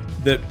sure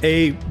that,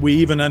 we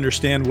even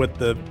understand what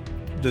the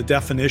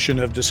definition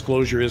of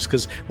disclosure is,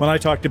 because when I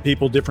talk to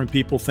people, different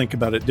people think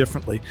about it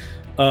differently.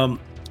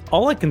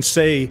 All I can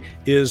say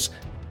is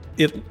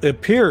it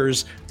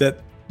appears that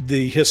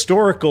the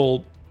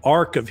historical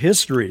arc of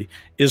history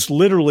is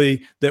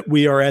literally that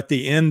we are at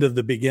the end of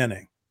the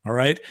beginning. All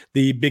right.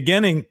 The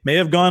beginning may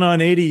have gone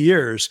on 80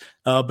 years,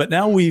 but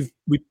now we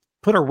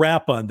put a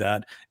wrap on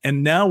that.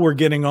 And now we're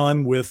getting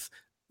on with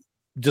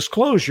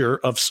disclosure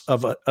of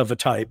a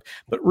type.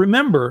 But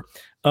remember,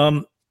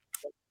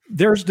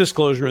 there's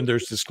disclosure and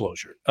there's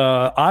disclosure.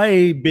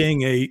 I,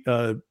 being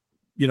a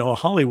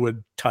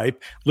Hollywood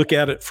type, look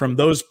at it from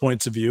those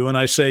points of view. And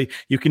I say,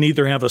 you can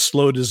either have a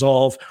slow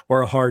dissolve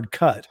or a hard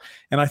cut.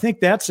 And I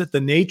think that's at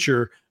the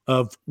nature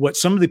of what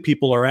some of the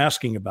people are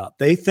asking about.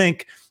 They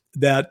think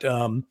that,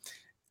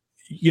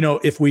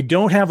 if we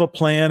don't have a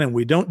plan and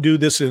we don't do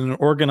this in an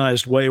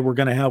organized way, we're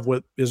going to have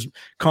what is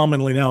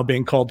commonly now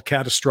being called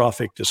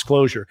catastrophic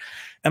disclosure.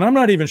 And I'm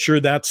not even sure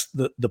that's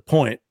the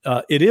point.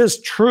 It is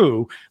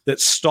true that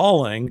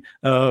stalling,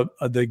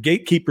 the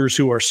gatekeepers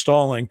who are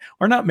stalling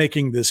are not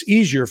making this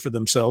easier for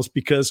themselves,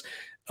 because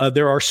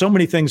there are so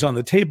many things on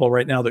the table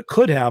right now that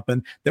could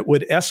happen that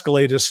would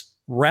escalate us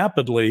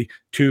rapidly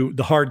to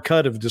the hard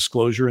cut of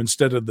disclosure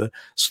instead of the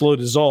slow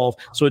dissolve.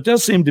 So it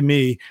does seem to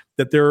me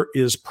that there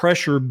is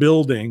pressure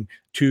building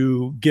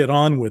to get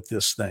on with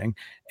this thing.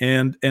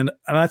 And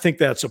I think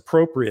that's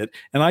appropriate.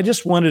 And I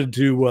just wanted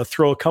to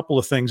throw a couple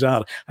of things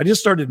out. I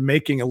just started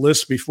making a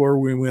list before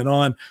we went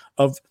on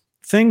of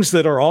things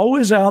that are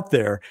always out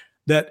there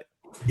that,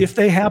 if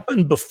they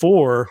happened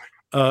before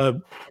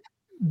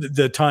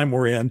the time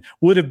we're in,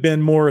 would have been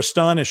more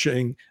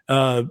astonishing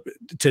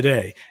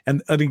today.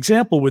 And an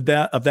example of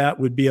that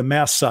would be a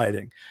mass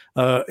sighting.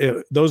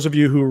 Those of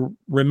you who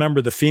remember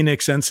the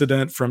Phoenix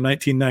incident from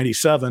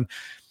 1997,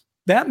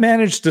 that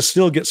managed to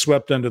still get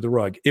swept under the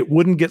rug. It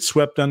wouldn't get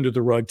swept under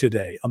the rug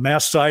today. A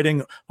mass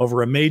sighting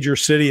over a major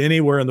city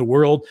anywhere in the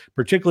world,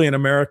 particularly in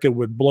America,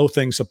 would blow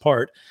things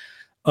apart.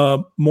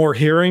 More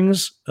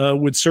hearings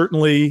would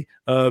certainly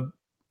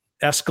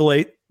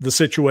escalate the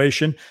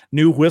situation,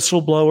 new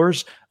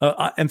whistleblowers.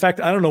 In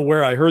fact, I don't know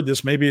where I heard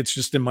this. Maybe it's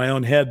just in my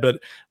own head,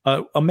 but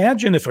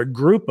imagine if a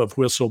group of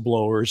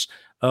whistleblowers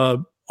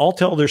all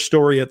tell their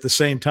story at the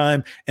same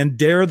time and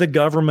dare the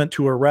government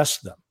to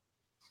arrest them.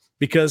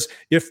 Because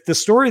if the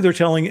story they're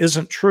telling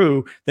isn't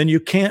true, then you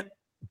can't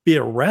be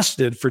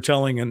arrested for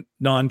telling a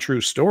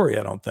non-true story,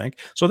 I don't think.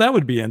 So that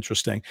would be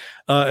interesting.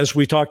 As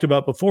we talked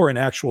about before, an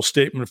actual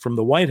statement from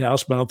the White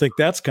House, but I don't think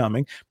that's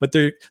coming. But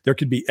there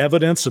could be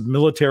evidence of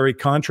military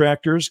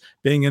contractors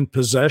being in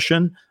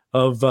possession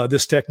of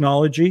this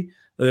technology.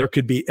 There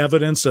could be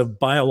evidence of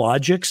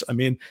biologics. I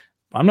mean,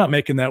 I'm not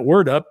making that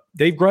word up.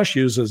 Dave Grush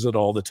uses it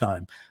all the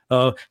time.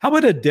 How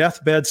about a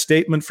deathbed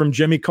statement from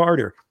Jimmy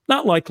Carter?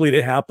 Not likely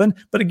to happen,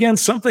 but again,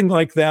 something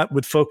like that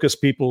would focus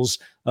people's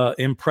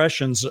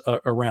impressions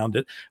around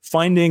it.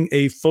 Finding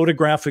a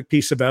photographic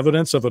piece of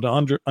evidence of an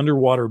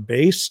underwater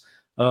base,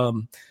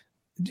 an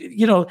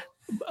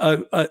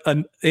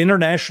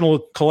international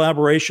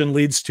collaboration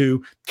leads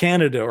to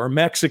Canada or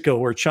Mexico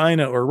or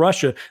China or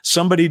Russia,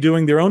 somebody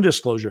doing their own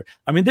disclosure.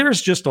 I mean,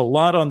 there's just a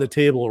lot on the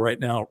table right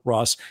now,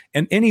 Ross,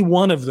 and any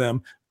one of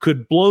them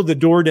could blow the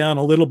door down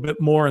a little bit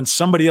more and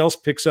somebody else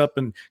picks up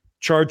and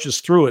charges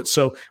through it.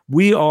 So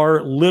we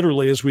are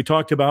literally, as we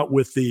talked about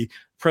with the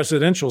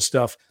presidential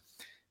stuff,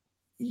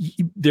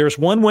 there's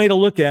one way to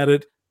look at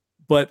it,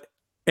 but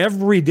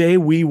every day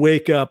we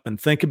wake up and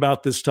think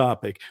about this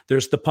topic,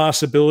 there's the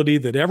possibility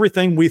that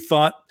everything we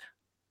thought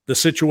the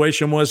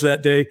situation was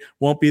that day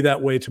won't be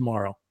that way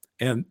tomorrow.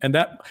 And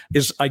that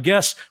is, I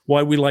guess,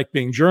 why we like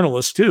being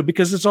journalists too,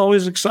 because it's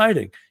always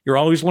exciting. You're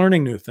always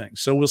learning new things.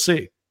 So we'll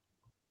see.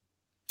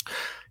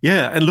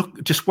 Yeah, and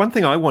look, just one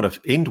thing I want to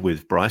end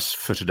with, Bryce,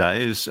 for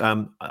today is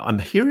I'm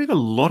hearing a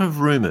lot of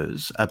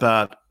rumours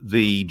about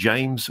the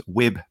James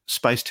Webb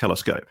Space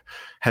Telescope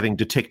having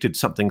detected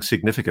something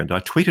significant. I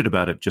tweeted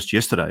about it just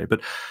yesterday,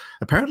 but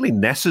apparently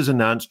NASA's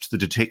announced the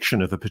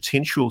detection of a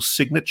potential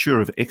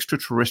signature of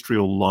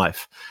extraterrestrial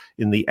life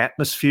in the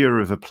atmosphere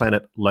of a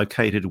planet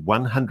located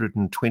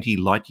 120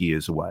 light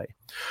years away.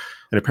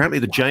 And apparently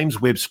the James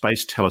Webb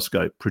Space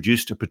Telescope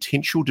produced a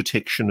potential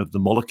detection of the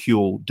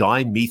molecule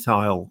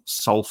dimethyl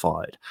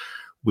sulfide,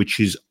 which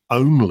is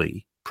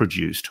only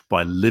produced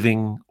by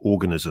living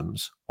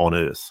organisms on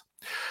Earth.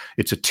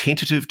 It's a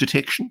tentative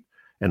detection,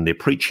 and they're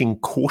preaching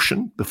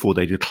caution before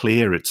they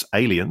declare it's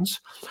aliens.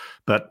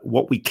 But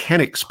what we can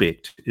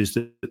expect is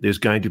that there's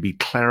going to be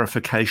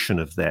clarification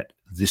of that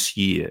this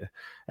year.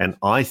 And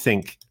I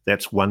think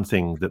that's one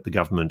thing that the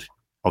government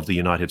of the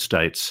United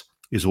States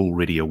is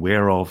already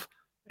aware of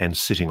and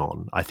sitting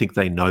on. I think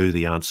they know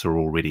the answer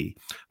already.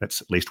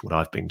 That's at least what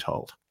I've been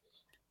told.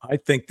 I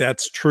think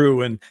that's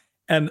true. And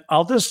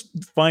I'll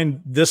just find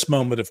this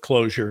moment of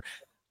closure.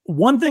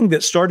 One thing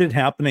that started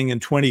happening in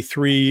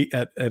 23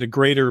 at a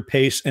greater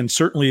pace, and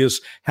certainly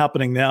is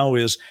happening now,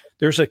 is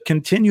there's a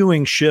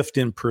continuing shift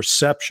in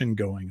perception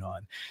going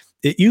on.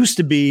 It used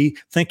to be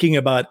thinking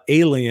about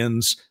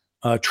aliens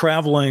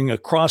traveling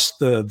across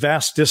the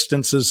vast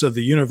distances of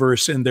the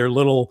universe in their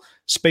little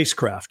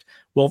spacecraft.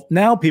 Well,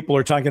 now people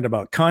are talking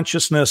about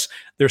consciousness.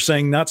 They're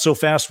saying not so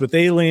fast with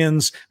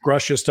aliens.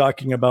 Grush is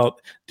talking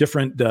about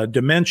different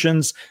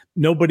dimensions.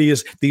 Nobody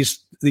is,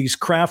 these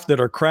craft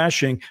that are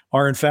crashing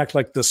are in fact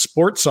like the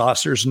sport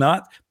saucers,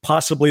 not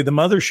possibly the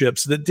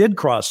motherships that did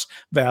cross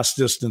vast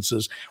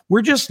distances.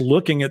 We're just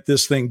looking at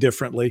this thing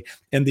differently.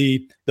 And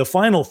the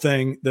final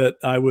thing that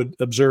I would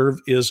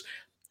observe is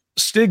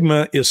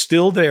stigma is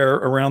still there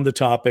around the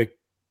topic.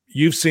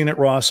 You've seen it,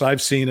 Ross.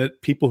 I've seen it.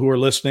 People who are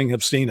listening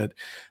have seen it.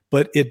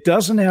 But it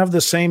doesn't have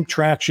the same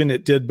traction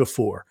it did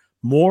before.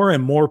 More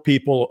and more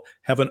people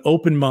have an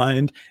open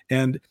mind.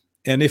 And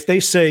if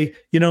they say,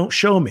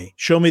 show me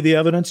the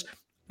evidence,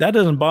 that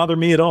doesn't bother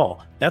me at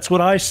all. That's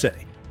what I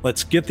say.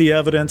 Let's get the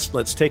evidence.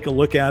 Let's take a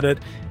look at it.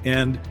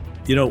 And,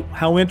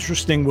 how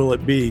interesting will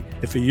it be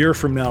if a year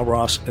from now,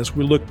 Ross, as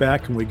we look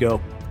back and we go,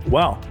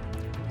 wow,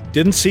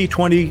 didn't see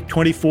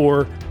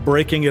 2024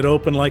 breaking it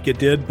open like it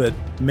did, but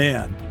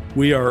man,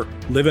 we are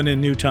living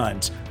in new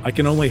times. I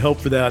can only hope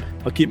for that.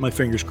 I'll keep my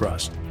fingers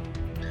crossed.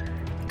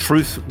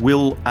 Truth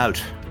will out,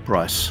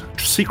 Bryce.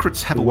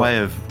 Secrets have a way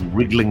of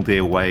wriggling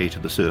their way to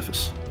the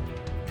surface.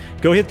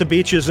 Go hit the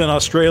beaches in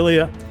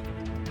Australia.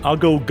 I'll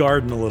go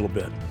garden a little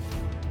bit.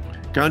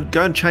 Go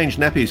and change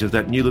nappies of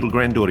that new little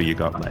granddaughter you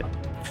got, mate.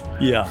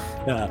 Yeah.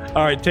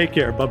 All right, take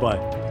care.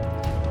 Bye-bye.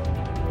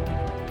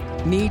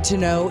 Need to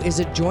Know is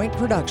a joint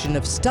production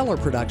of Stellar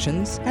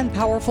Productions and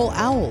Powerful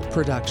Owl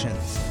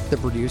Productions. The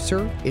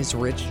producer is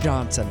Rich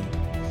Johnson.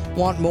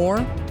 Want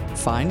more?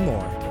 Find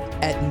more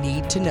at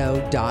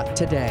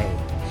needtoknow.today.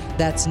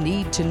 That's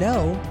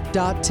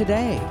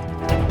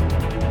needtoknow.today.